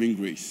keeps giving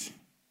grace.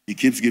 He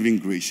keeps giving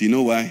grace. You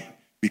know why?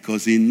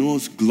 Because he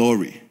knows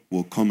glory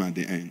will come at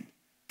the end.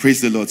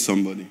 Praise the Lord,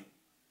 somebody.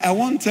 I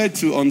wanted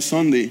to, on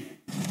Sunday,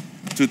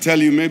 to tell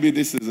you, maybe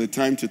this is a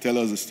time to tell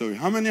us a story.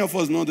 How many of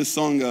us know the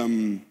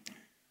song,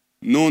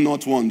 No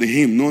Not One, the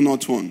hymn, No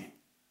Not One?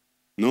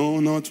 No,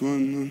 not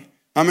one. No.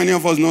 How many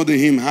of us know the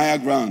hymn, Higher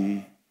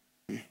Ground?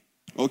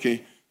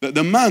 Okay.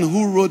 The man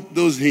who wrote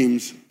those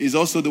hymns is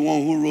also the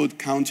one who wrote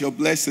Count Your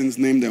Blessings,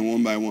 Name Them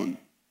One by One.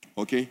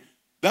 Okay?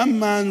 That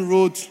man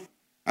wrote,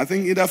 I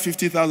think, either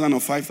 50,000 or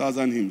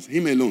 5,000 hymns.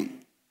 Him alone.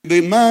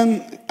 The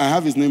man, I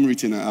have his name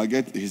written. I'll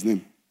get his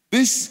name.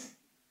 This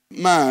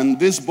man,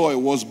 this boy,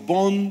 was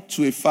born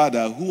to a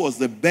father who was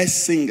the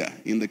best singer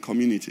in the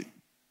community.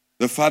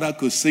 The father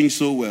could sing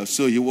so well.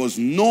 So he was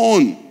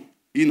known,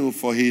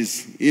 for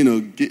his,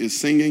 his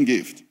singing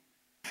gift.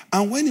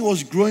 And when he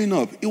was growing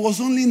up, it was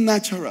only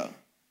natural.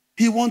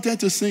 He wanted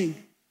to sing.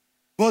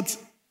 But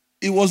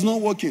it was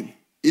not working.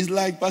 It's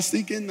like Pastor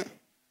Ikenna,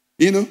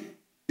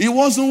 It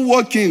wasn't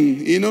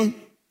working,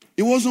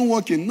 It wasn't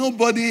working.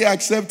 Nobody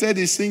accepted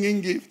his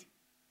singing gift.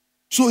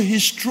 So he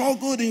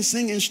struggled in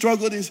singing,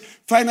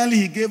 Finally,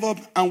 he gave up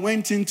and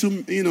went into,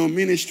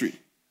 ministry.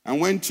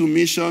 And went to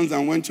missions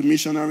and went to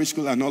missionary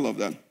school and all of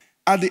that.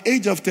 At the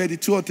age of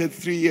 32 or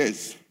 33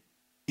 years,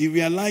 he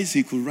realized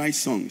he could write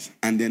songs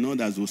and then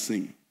others would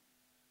sing.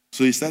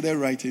 So he started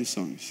writing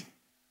songs.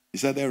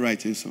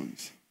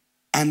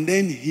 And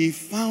then he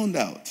found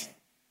out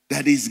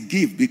that his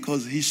gift,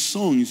 because his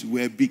songs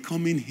were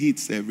becoming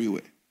hits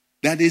everywhere,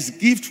 that his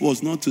gift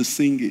was not to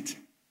sing it,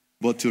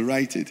 but to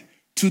write it.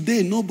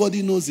 Today,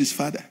 nobody knows his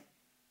father.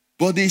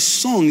 But his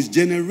songs,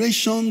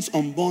 generations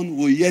unborn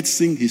will yet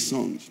sing his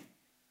songs.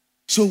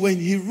 So when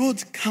he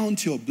wrote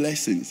Count Your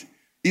Blessings,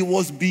 it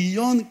was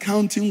beyond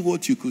counting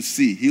what you could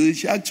see.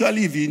 He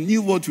actually, if he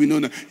knew what we know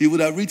now, he would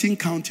have written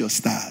Count Your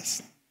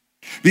Stars.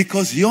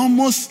 Because he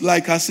almost,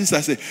 like our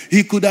sister said,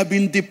 he could have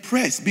been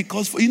depressed.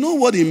 Because you know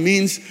what it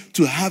means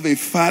to have a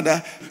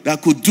father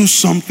that could do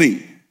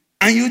something.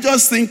 And you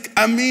just think,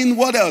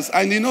 what else?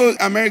 And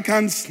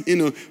Americans,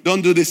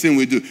 don't do the same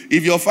we do.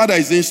 If your father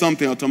is doing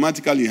something,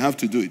 automatically you have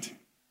to do it.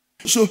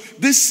 So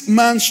this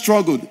man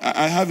struggled.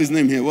 I have his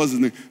name here. What's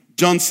his name?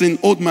 Johnson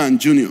Oldman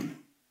Jr.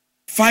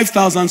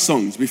 5,000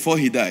 songs before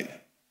he died.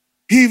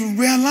 He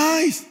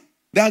realized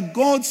that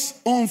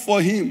God's own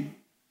for him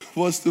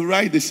was to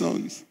write the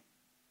songs.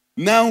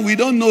 Now we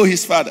don't know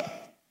his father,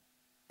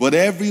 but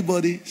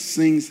everybody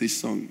sings his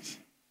songs.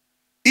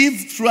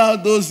 If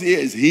throughout those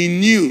years he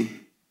knew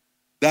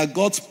that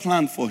God's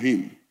plan for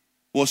him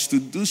was to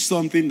do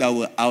something that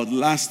will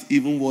outlast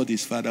even what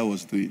his father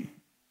was doing,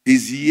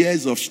 his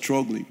years of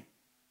struggling,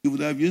 he would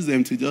have used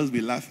them to just be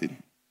laughing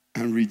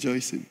and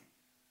rejoicing.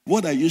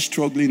 What are you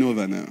struggling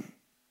over now?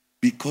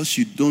 Because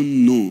you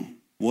don't know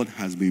what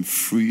has been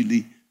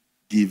freely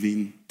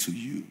given to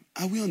you.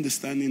 Are we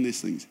understanding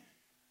these things?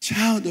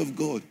 Child of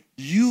God,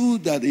 you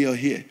that are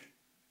here,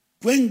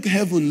 when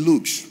heaven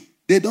looks,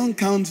 they don't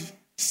count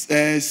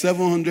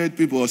 700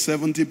 people or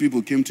 70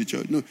 people came to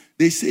church. No,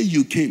 they say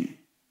you came.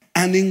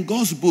 And in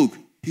God's book,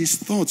 his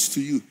thoughts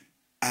to you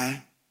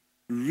are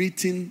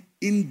written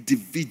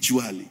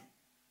individually.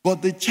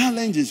 But the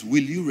challenge is,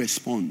 will you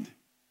respond?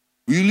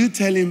 Will you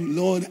tell him,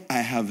 Lord, I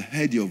have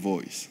heard your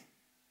voice.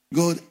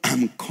 God,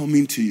 I'm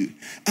coming to you.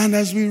 And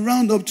as we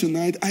round up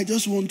tonight, I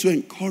just want to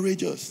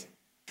encourage us.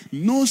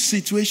 No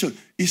situation.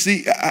 You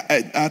see,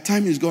 our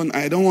time is gone.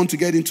 I don't want to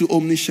get into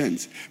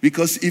omniscience.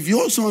 Because if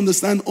you also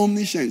understand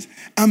omniscience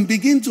and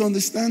begin to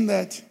understand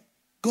that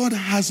God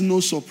has no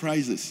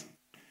surprises.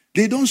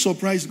 They don't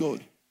surprise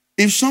God.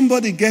 If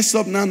somebody gets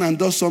up now and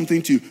does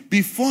something to you,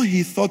 before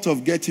he thought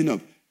of getting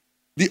up,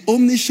 the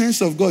omniscience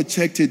of God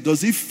checked it.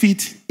 Does it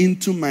fit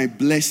into my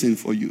blessing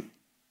for you?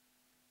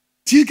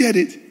 Do you get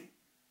it?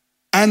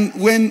 And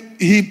when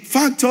he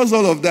factors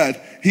all of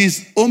that,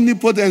 his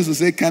omnipotence will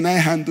say, can I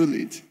handle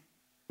it?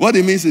 What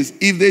it means is,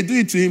 if they do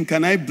it to him,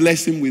 can I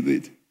bless him with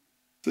it?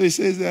 So he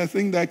says, I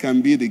think that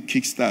can be the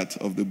kickstart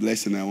of the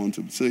blessing I want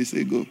to. So he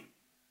said, go.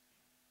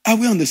 Are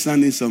we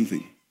understanding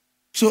something?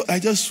 So I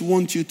just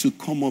want you to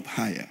come up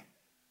higher.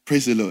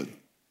 Praise the Lord.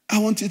 I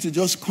want you to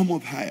just come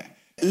up higher.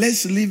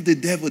 Let's leave the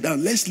devil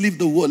down. Let's leave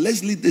the world.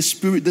 Let's leave the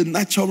spirit, the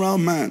natural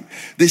man,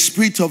 the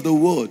spirit of the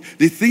world,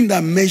 the thing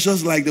that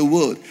measures like the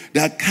world,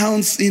 that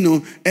counts,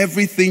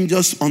 everything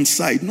just on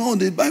sight. No,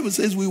 the Bible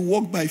says we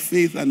walk by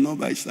faith and not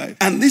by sight.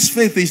 And this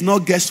faith is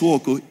not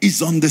guesswork,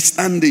 it's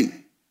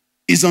understanding.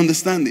 It's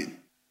understanding.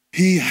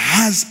 He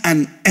has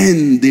an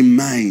end in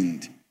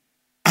mind.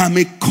 I'm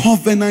a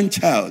covenant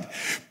child.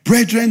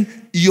 Brethren,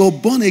 you're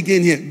born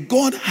again here.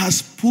 God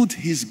has put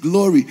his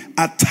glory,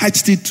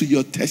 attached it to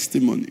your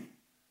testimony.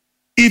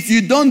 If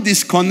you don't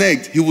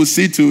disconnect, he will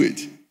see to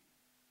it.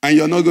 And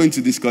you're not going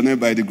to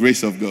disconnect by the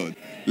grace of God.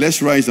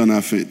 Let's rise on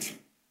our feet.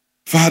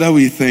 Father,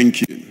 we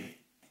thank you.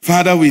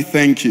 Father, we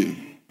thank you.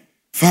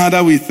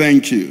 Father, we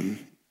thank you.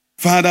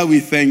 Father, we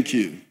thank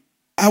you.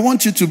 I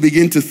want you to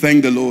begin to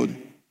thank the Lord.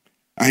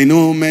 I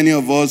know many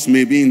of us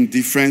may be in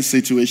different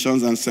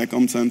situations and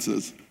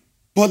circumstances,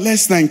 but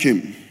let's thank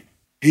him.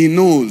 He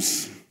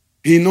knows.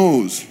 He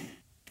knows.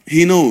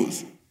 He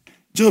knows.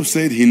 Job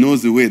said he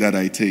knows the way that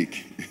I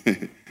take.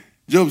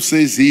 Job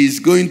says he is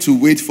going to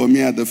wait for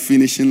me at the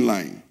finishing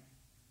line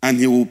and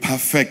he will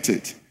perfect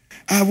it.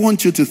 I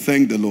want you to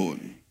thank the Lord.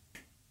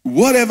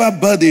 Whatever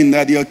burden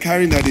that you're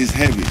carrying that is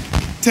heavy,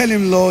 tell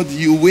him, Lord,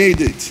 you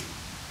weighed it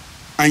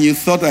and you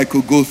thought I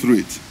could go through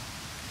it.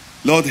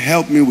 Lord,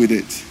 help me with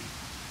it.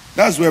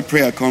 That's where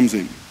prayer comes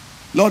in.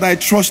 Lord, I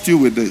trust you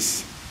with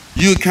this.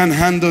 You can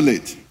handle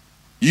it.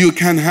 You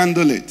can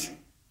handle it.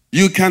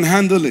 You can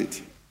handle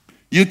it.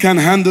 You can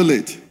handle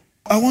it.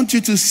 I want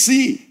you to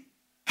see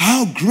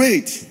how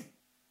great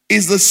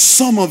is the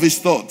sum of his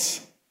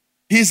thoughts.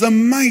 He's a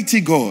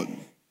mighty God.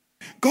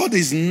 God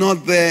is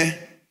not there,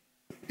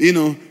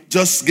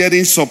 just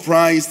getting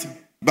surprised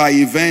by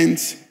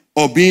events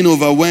or being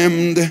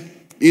overwhelmed,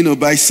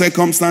 by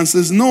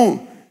circumstances.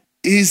 No,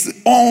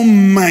 he's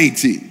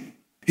almighty.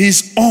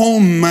 He's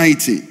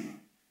almighty.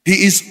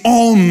 He is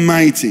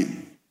almighty.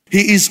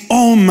 He is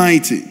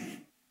almighty.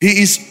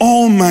 He is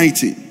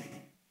almighty.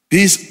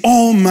 He is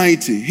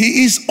almighty.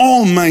 He is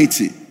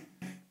almighty.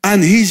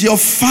 And he's your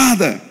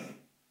Father.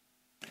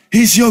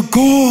 He's your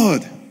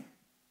God.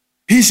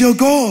 He's your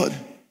God.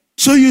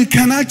 So you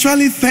can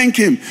actually thank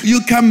him.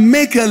 You can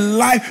make a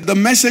life. The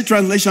Message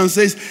translation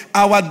says,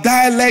 our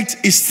dialect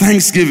is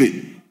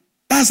thanksgiving.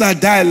 That's our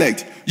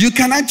dialect. You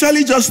can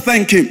actually just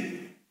thank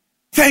him.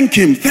 Thank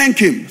him, thank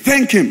him,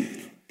 thank him.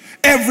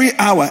 Every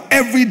hour,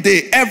 every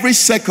day, every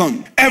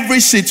second,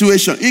 every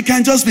situation. You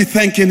can just be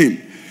thanking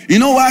him. You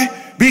know why?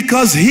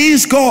 Because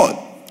he's God.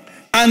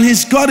 And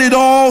he's got it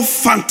all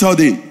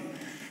factored in.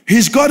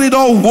 He's got it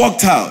all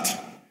worked out.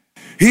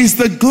 He's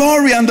the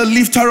glory and the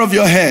lifter of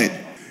your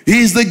head.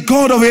 He's the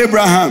God of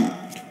Abraham.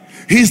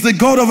 He's the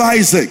God of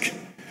Isaac.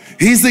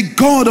 He's the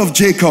God of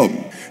Jacob.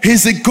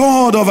 He's the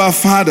God of our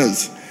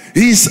fathers.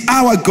 He's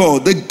our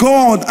God, the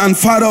God and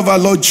Father of our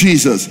Lord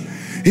Jesus.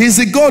 He's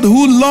the God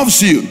who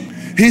loves you.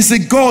 He's the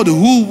God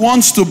who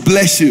wants to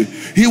bless you.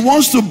 He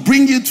wants to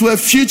bring you to a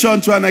future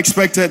and to an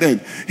expected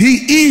end.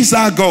 He is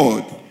our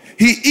God.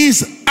 He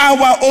is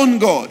our own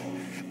God.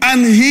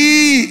 And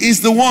he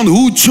is the one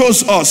who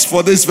chose us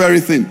for this very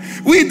thing.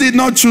 We did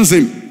not choose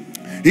him.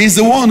 He's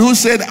the one who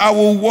said, I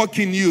will walk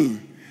in you.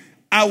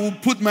 I will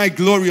put my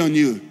glory on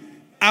you.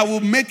 I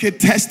will make a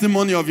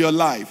testimony of your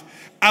life.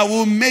 I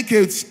will make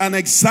it an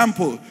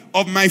example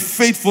of my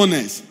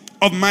faithfulness,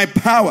 of my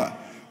power,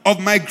 of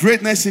my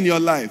greatness in your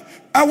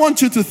life. I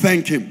want you to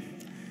thank him.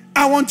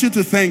 I want you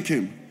to thank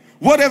him.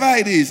 Whatever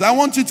it is, I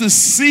want you to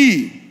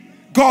see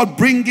God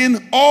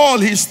bringing all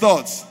his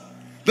thoughts,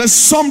 the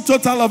sum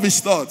total of his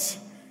thoughts,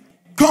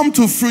 come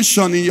to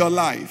fruition in your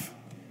life.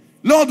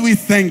 Lord, we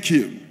thank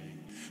you.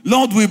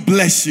 Lord, we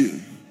bless you.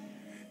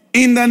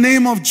 In the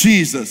name of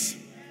Jesus,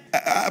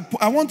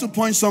 I want to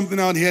point something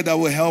out here that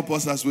will help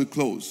us as we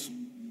close.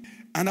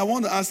 And I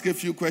want to ask a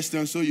few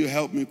questions so you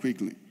help me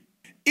quickly.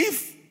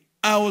 If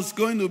I was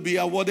going to be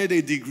awarded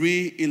a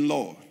degree in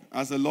law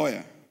as a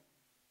lawyer,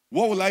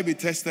 what will I be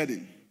tested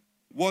in?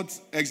 What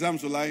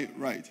exams will I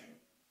write?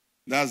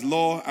 That's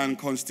law and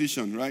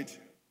constitution, right?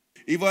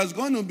 If I was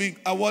going to be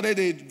awarded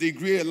a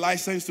degree, a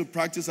license to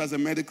practice as a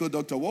medical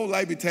doctor, what will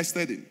I be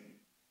tested in?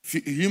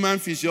 Human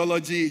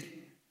physiology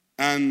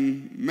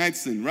and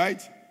medicine,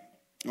 right?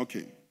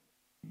 Okay.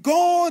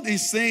 God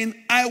is saying,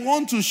 I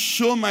want to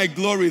show my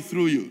glory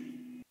through you.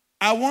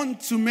 I want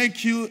to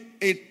make you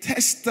a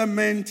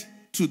testament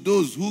to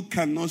those who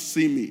cannot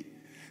see me.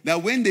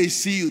 That when they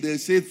see you, they'll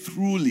say,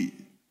 truly,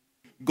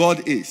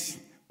 God is.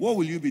 What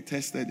will you be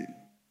tested in?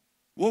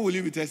 What will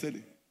you be tested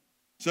in?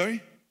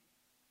 Sorry?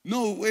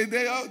 No,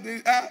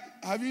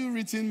 have you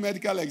written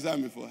medical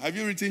exam before? Have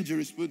you written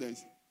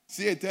jurisprudence?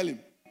 See, tell him.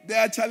 There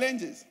are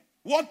challenges.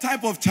 What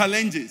type of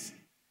challenges?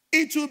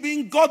 It will be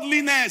in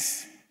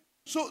godliness.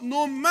 So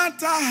no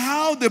matter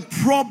how the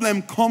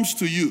problem comes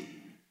to you,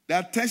 they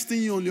are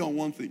testing you only on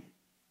one thing.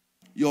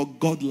 Your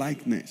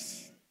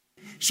godlikeness.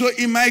 So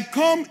it might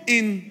come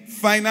in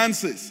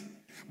finances,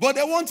 but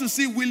they want to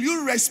see, will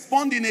you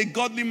respond in a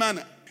godly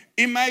manner?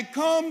 It might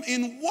come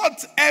in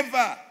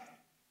whatever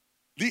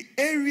the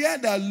area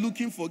they're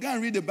looking for. Go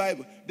and read the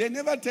Bible. They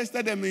never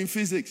tested them in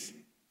physics.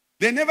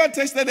 They never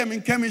tested them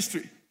in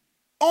chemistry.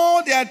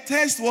 All their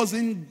test was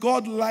in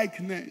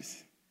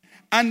godlikeness.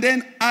 And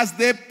then as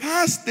they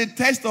passed the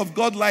test of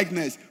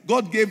godlikeness,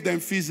 God gave them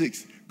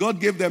physics. God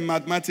gave them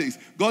mathematics.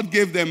 God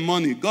gave them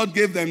money. God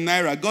gave them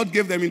naira. God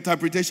gave them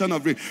interpretation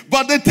of it.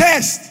 But the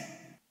test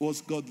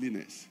was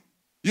godliness.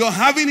 You're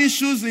having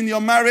issues in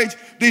your marriage.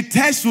 The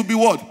test will be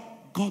what?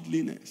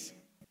 Godliness.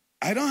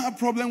 I don't have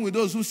problem with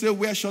those who say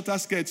wear shorter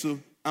skirts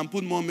and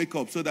put more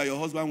makeup so that your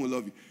husband will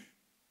love you.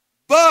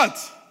 But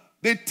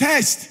the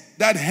test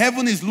that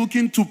heaven is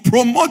looking to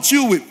promote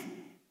you with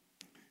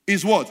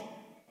is what?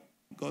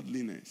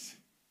 Godliness.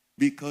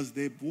 Because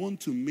they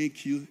want to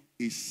make you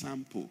a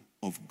sample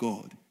of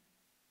God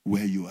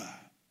where you are.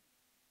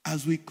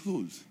 As we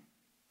close,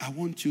 I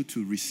want you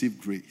to receive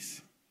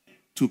grace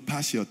to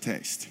pass your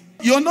test.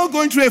 You're not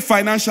going through a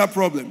financial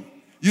problem.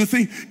 You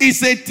think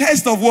it's a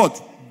test of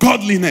what?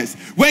 Godliness.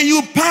 When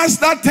you pass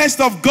that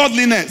test of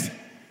godliness,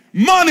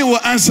 money will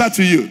answer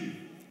to you.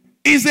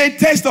 It's a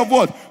test of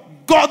what?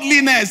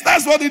 Godliness.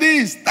 That's what it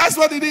is. That's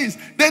what it is.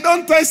 They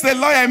don't test a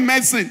lawyer in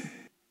medicine.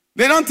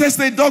 They don't test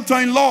a doctor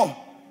in law.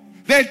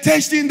 They're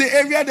testing the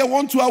area they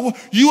want to.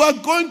 You are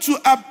going to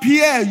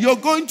appear. You're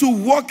going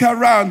to walk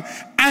around.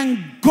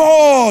 And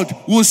God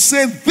will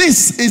say,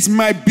 this is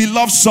my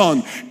beloved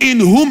son, in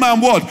whom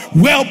I'm what?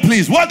 Well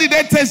pleased. What did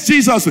they test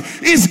Jesus?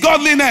 It's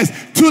godliness.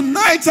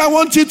 Tonight I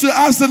want you to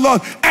ask the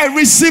Lord, I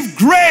receive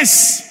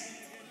grace.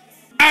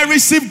 I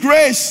receive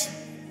grace.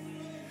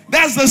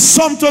 That's the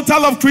sum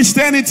total of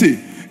Christianity.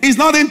 It's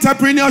not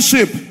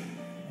entrepreneurship.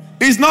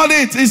 It's not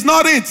it. It's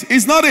not it.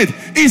 It's not it.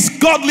 It's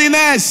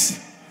godliness.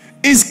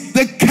 It's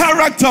the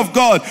character of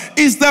God.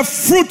 It's the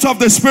fruit of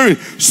the Spirit.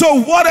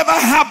 So whatever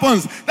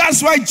happens,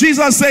 that's why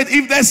Jesus said,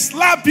 if they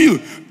slap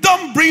you,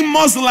 don't bring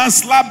muzzle and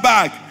slap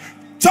back.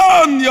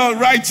 Turn your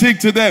right cheek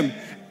to them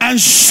and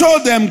show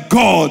them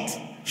God.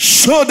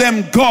 Show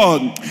them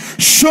God.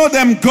 Show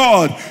them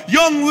God.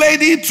 Young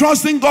lady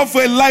trusting God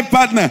for a life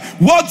partner.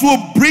 What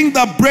will bring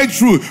the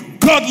breakthrough?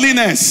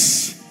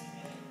 Godliness.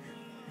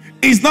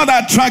 It's not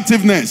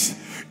attractiveness.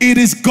 It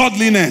is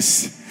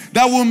godliness.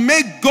 That will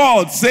make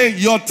God say,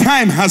 your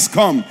time has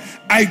come.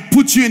 I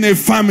put you in a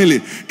family.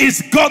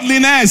 It's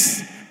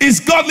godliness. It's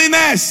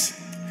godliness.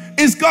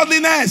 It's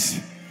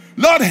godliness.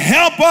 Lord,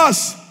 help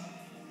us.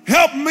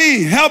 Help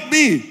me. Help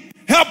me.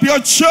 Help your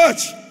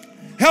church.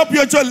 Help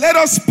your church. Let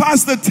us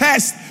pass the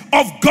test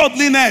of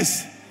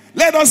godliness.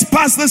 Let us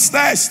pass this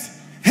test.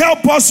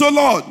 Help us, O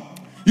Lord.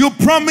 You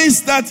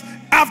promised that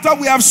after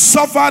we have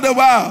suffered a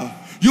while,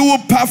 you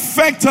will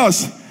perfect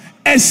us,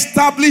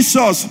 establish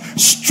us,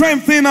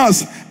 strengthen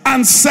us,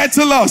 and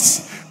settle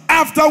us.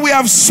 After we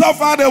have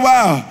suffered a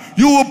while,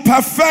 you will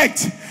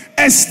perfect,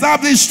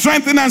 establish,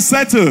 strengthen, and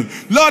settle.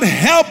 Lord,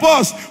 help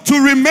us to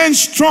remain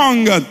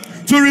strong,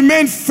 to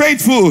remain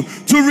faithful,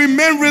 to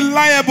remain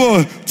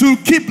reliable, to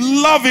keep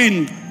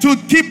loving, to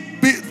keep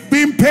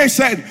being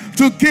patient,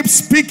 to keep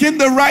speaking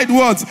the right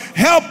words.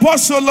 Help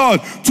us, O Lord,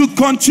 to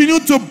continue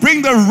to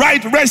bring the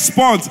right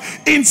response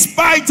in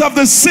spite of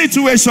the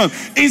situation,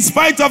 in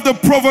spite of the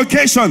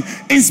provocation,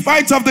 in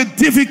spite of the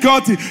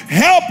difficulty.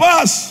 Help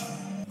us.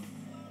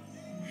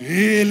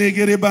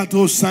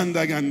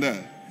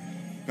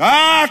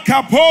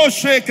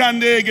 Kaposhe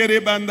kande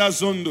gere banda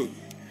zondo.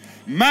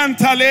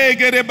 Mantale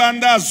gere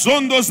banda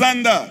zondo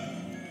zanda.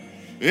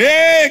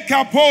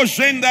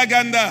 Kaposhe nda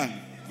ganda.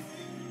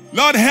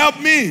 Lord, help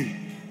me.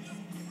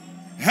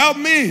 Help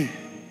me.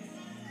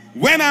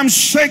 When I'm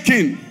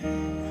shaking,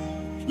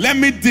 let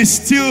me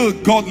distill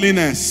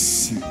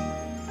godliness.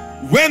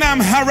 When I'm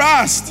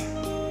harassed,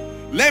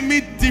 let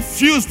me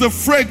diffuse the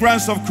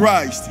fragrance of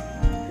Christ.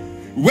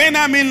 When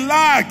I'm in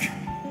lack,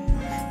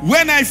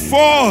 when I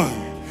fall,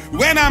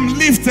 when I'm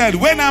lifted,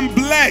 when I'm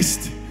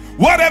blessed,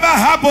 whatever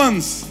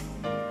happens,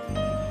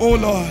 oh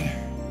Lord,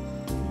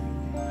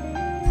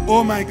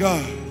 oh my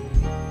God,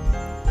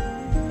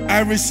 I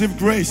receive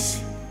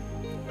grace.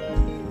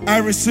 I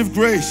receive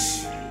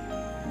grace.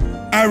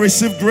 I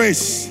receive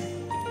grace.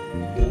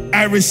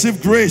 I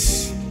receive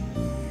grace.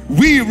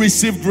 We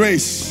receive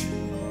grace.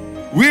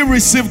 We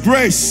receive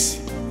grace.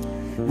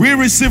 We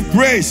receive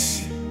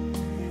grace.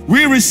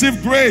 We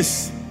receive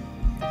grace.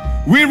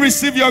 We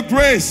receive your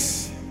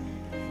grace.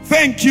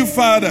 Thank you,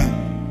 Father.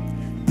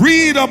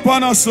 Breathe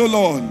upon us, O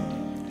Lord.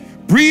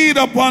 Breathe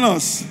upon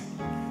us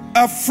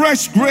a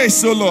fresh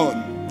grace, O Lord.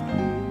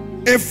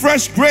 A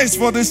fresh grace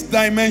for this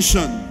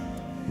dimension.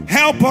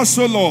 Help us,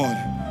 O Lord.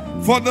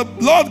 For the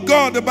Lord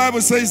God, the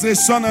Bible says, is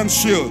a sun and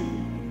shield.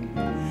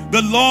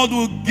 The Lord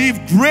will give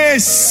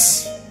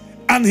grace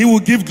and he will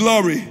give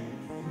glory.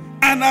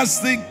 And as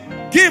he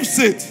gives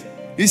it,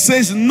 he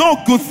says, no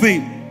good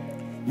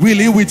thing will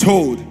he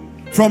withhold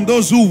from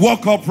those who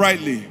walk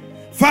uprightly.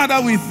 Father,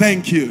 we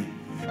thank you.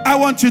 I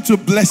want you to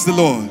bless the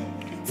Lord.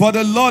 For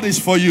the Lord is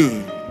for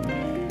you.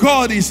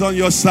 God is on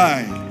your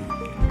side.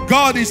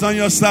 God is on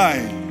your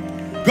side.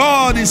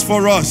 God is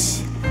for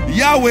us.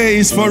 Yahweh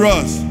is for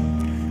us.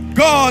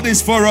 God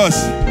is for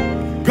us.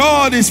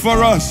 God is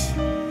for us.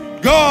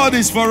 God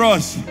is for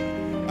us.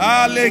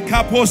 Ale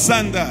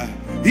kaposanda.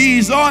 He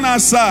is on our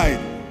side.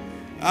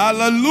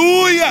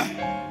 Hallelujah.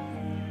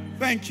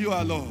 Thank you,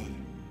 our Lord.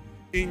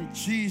 In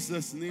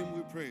Jesus' name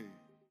we pray.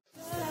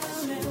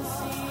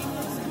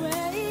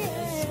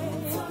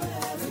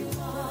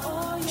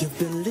 You've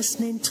been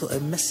listening to a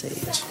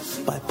message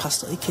by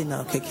Pastor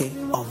Ikenna Okeke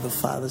of the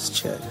Father's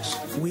Church.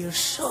 We are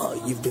sure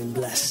you've been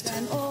blessed.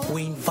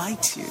 We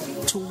invite you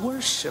to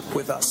worship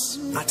with us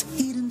at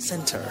Eden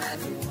Center,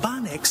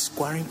 Banex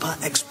Gwarimpa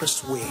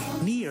Expressway,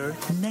 near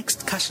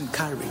Next Cash and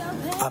Carry,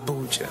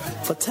 Abuja.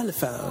 For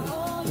telephone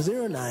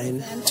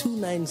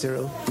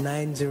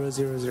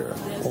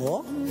 09-290-9000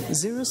 or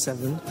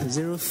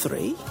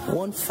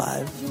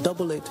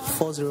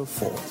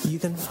 0703-1588-404. You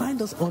can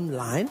find us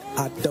online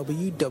at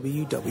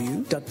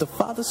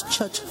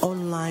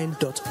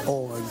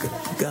www.thefatherschurchonline.org.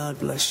 God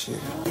bless you.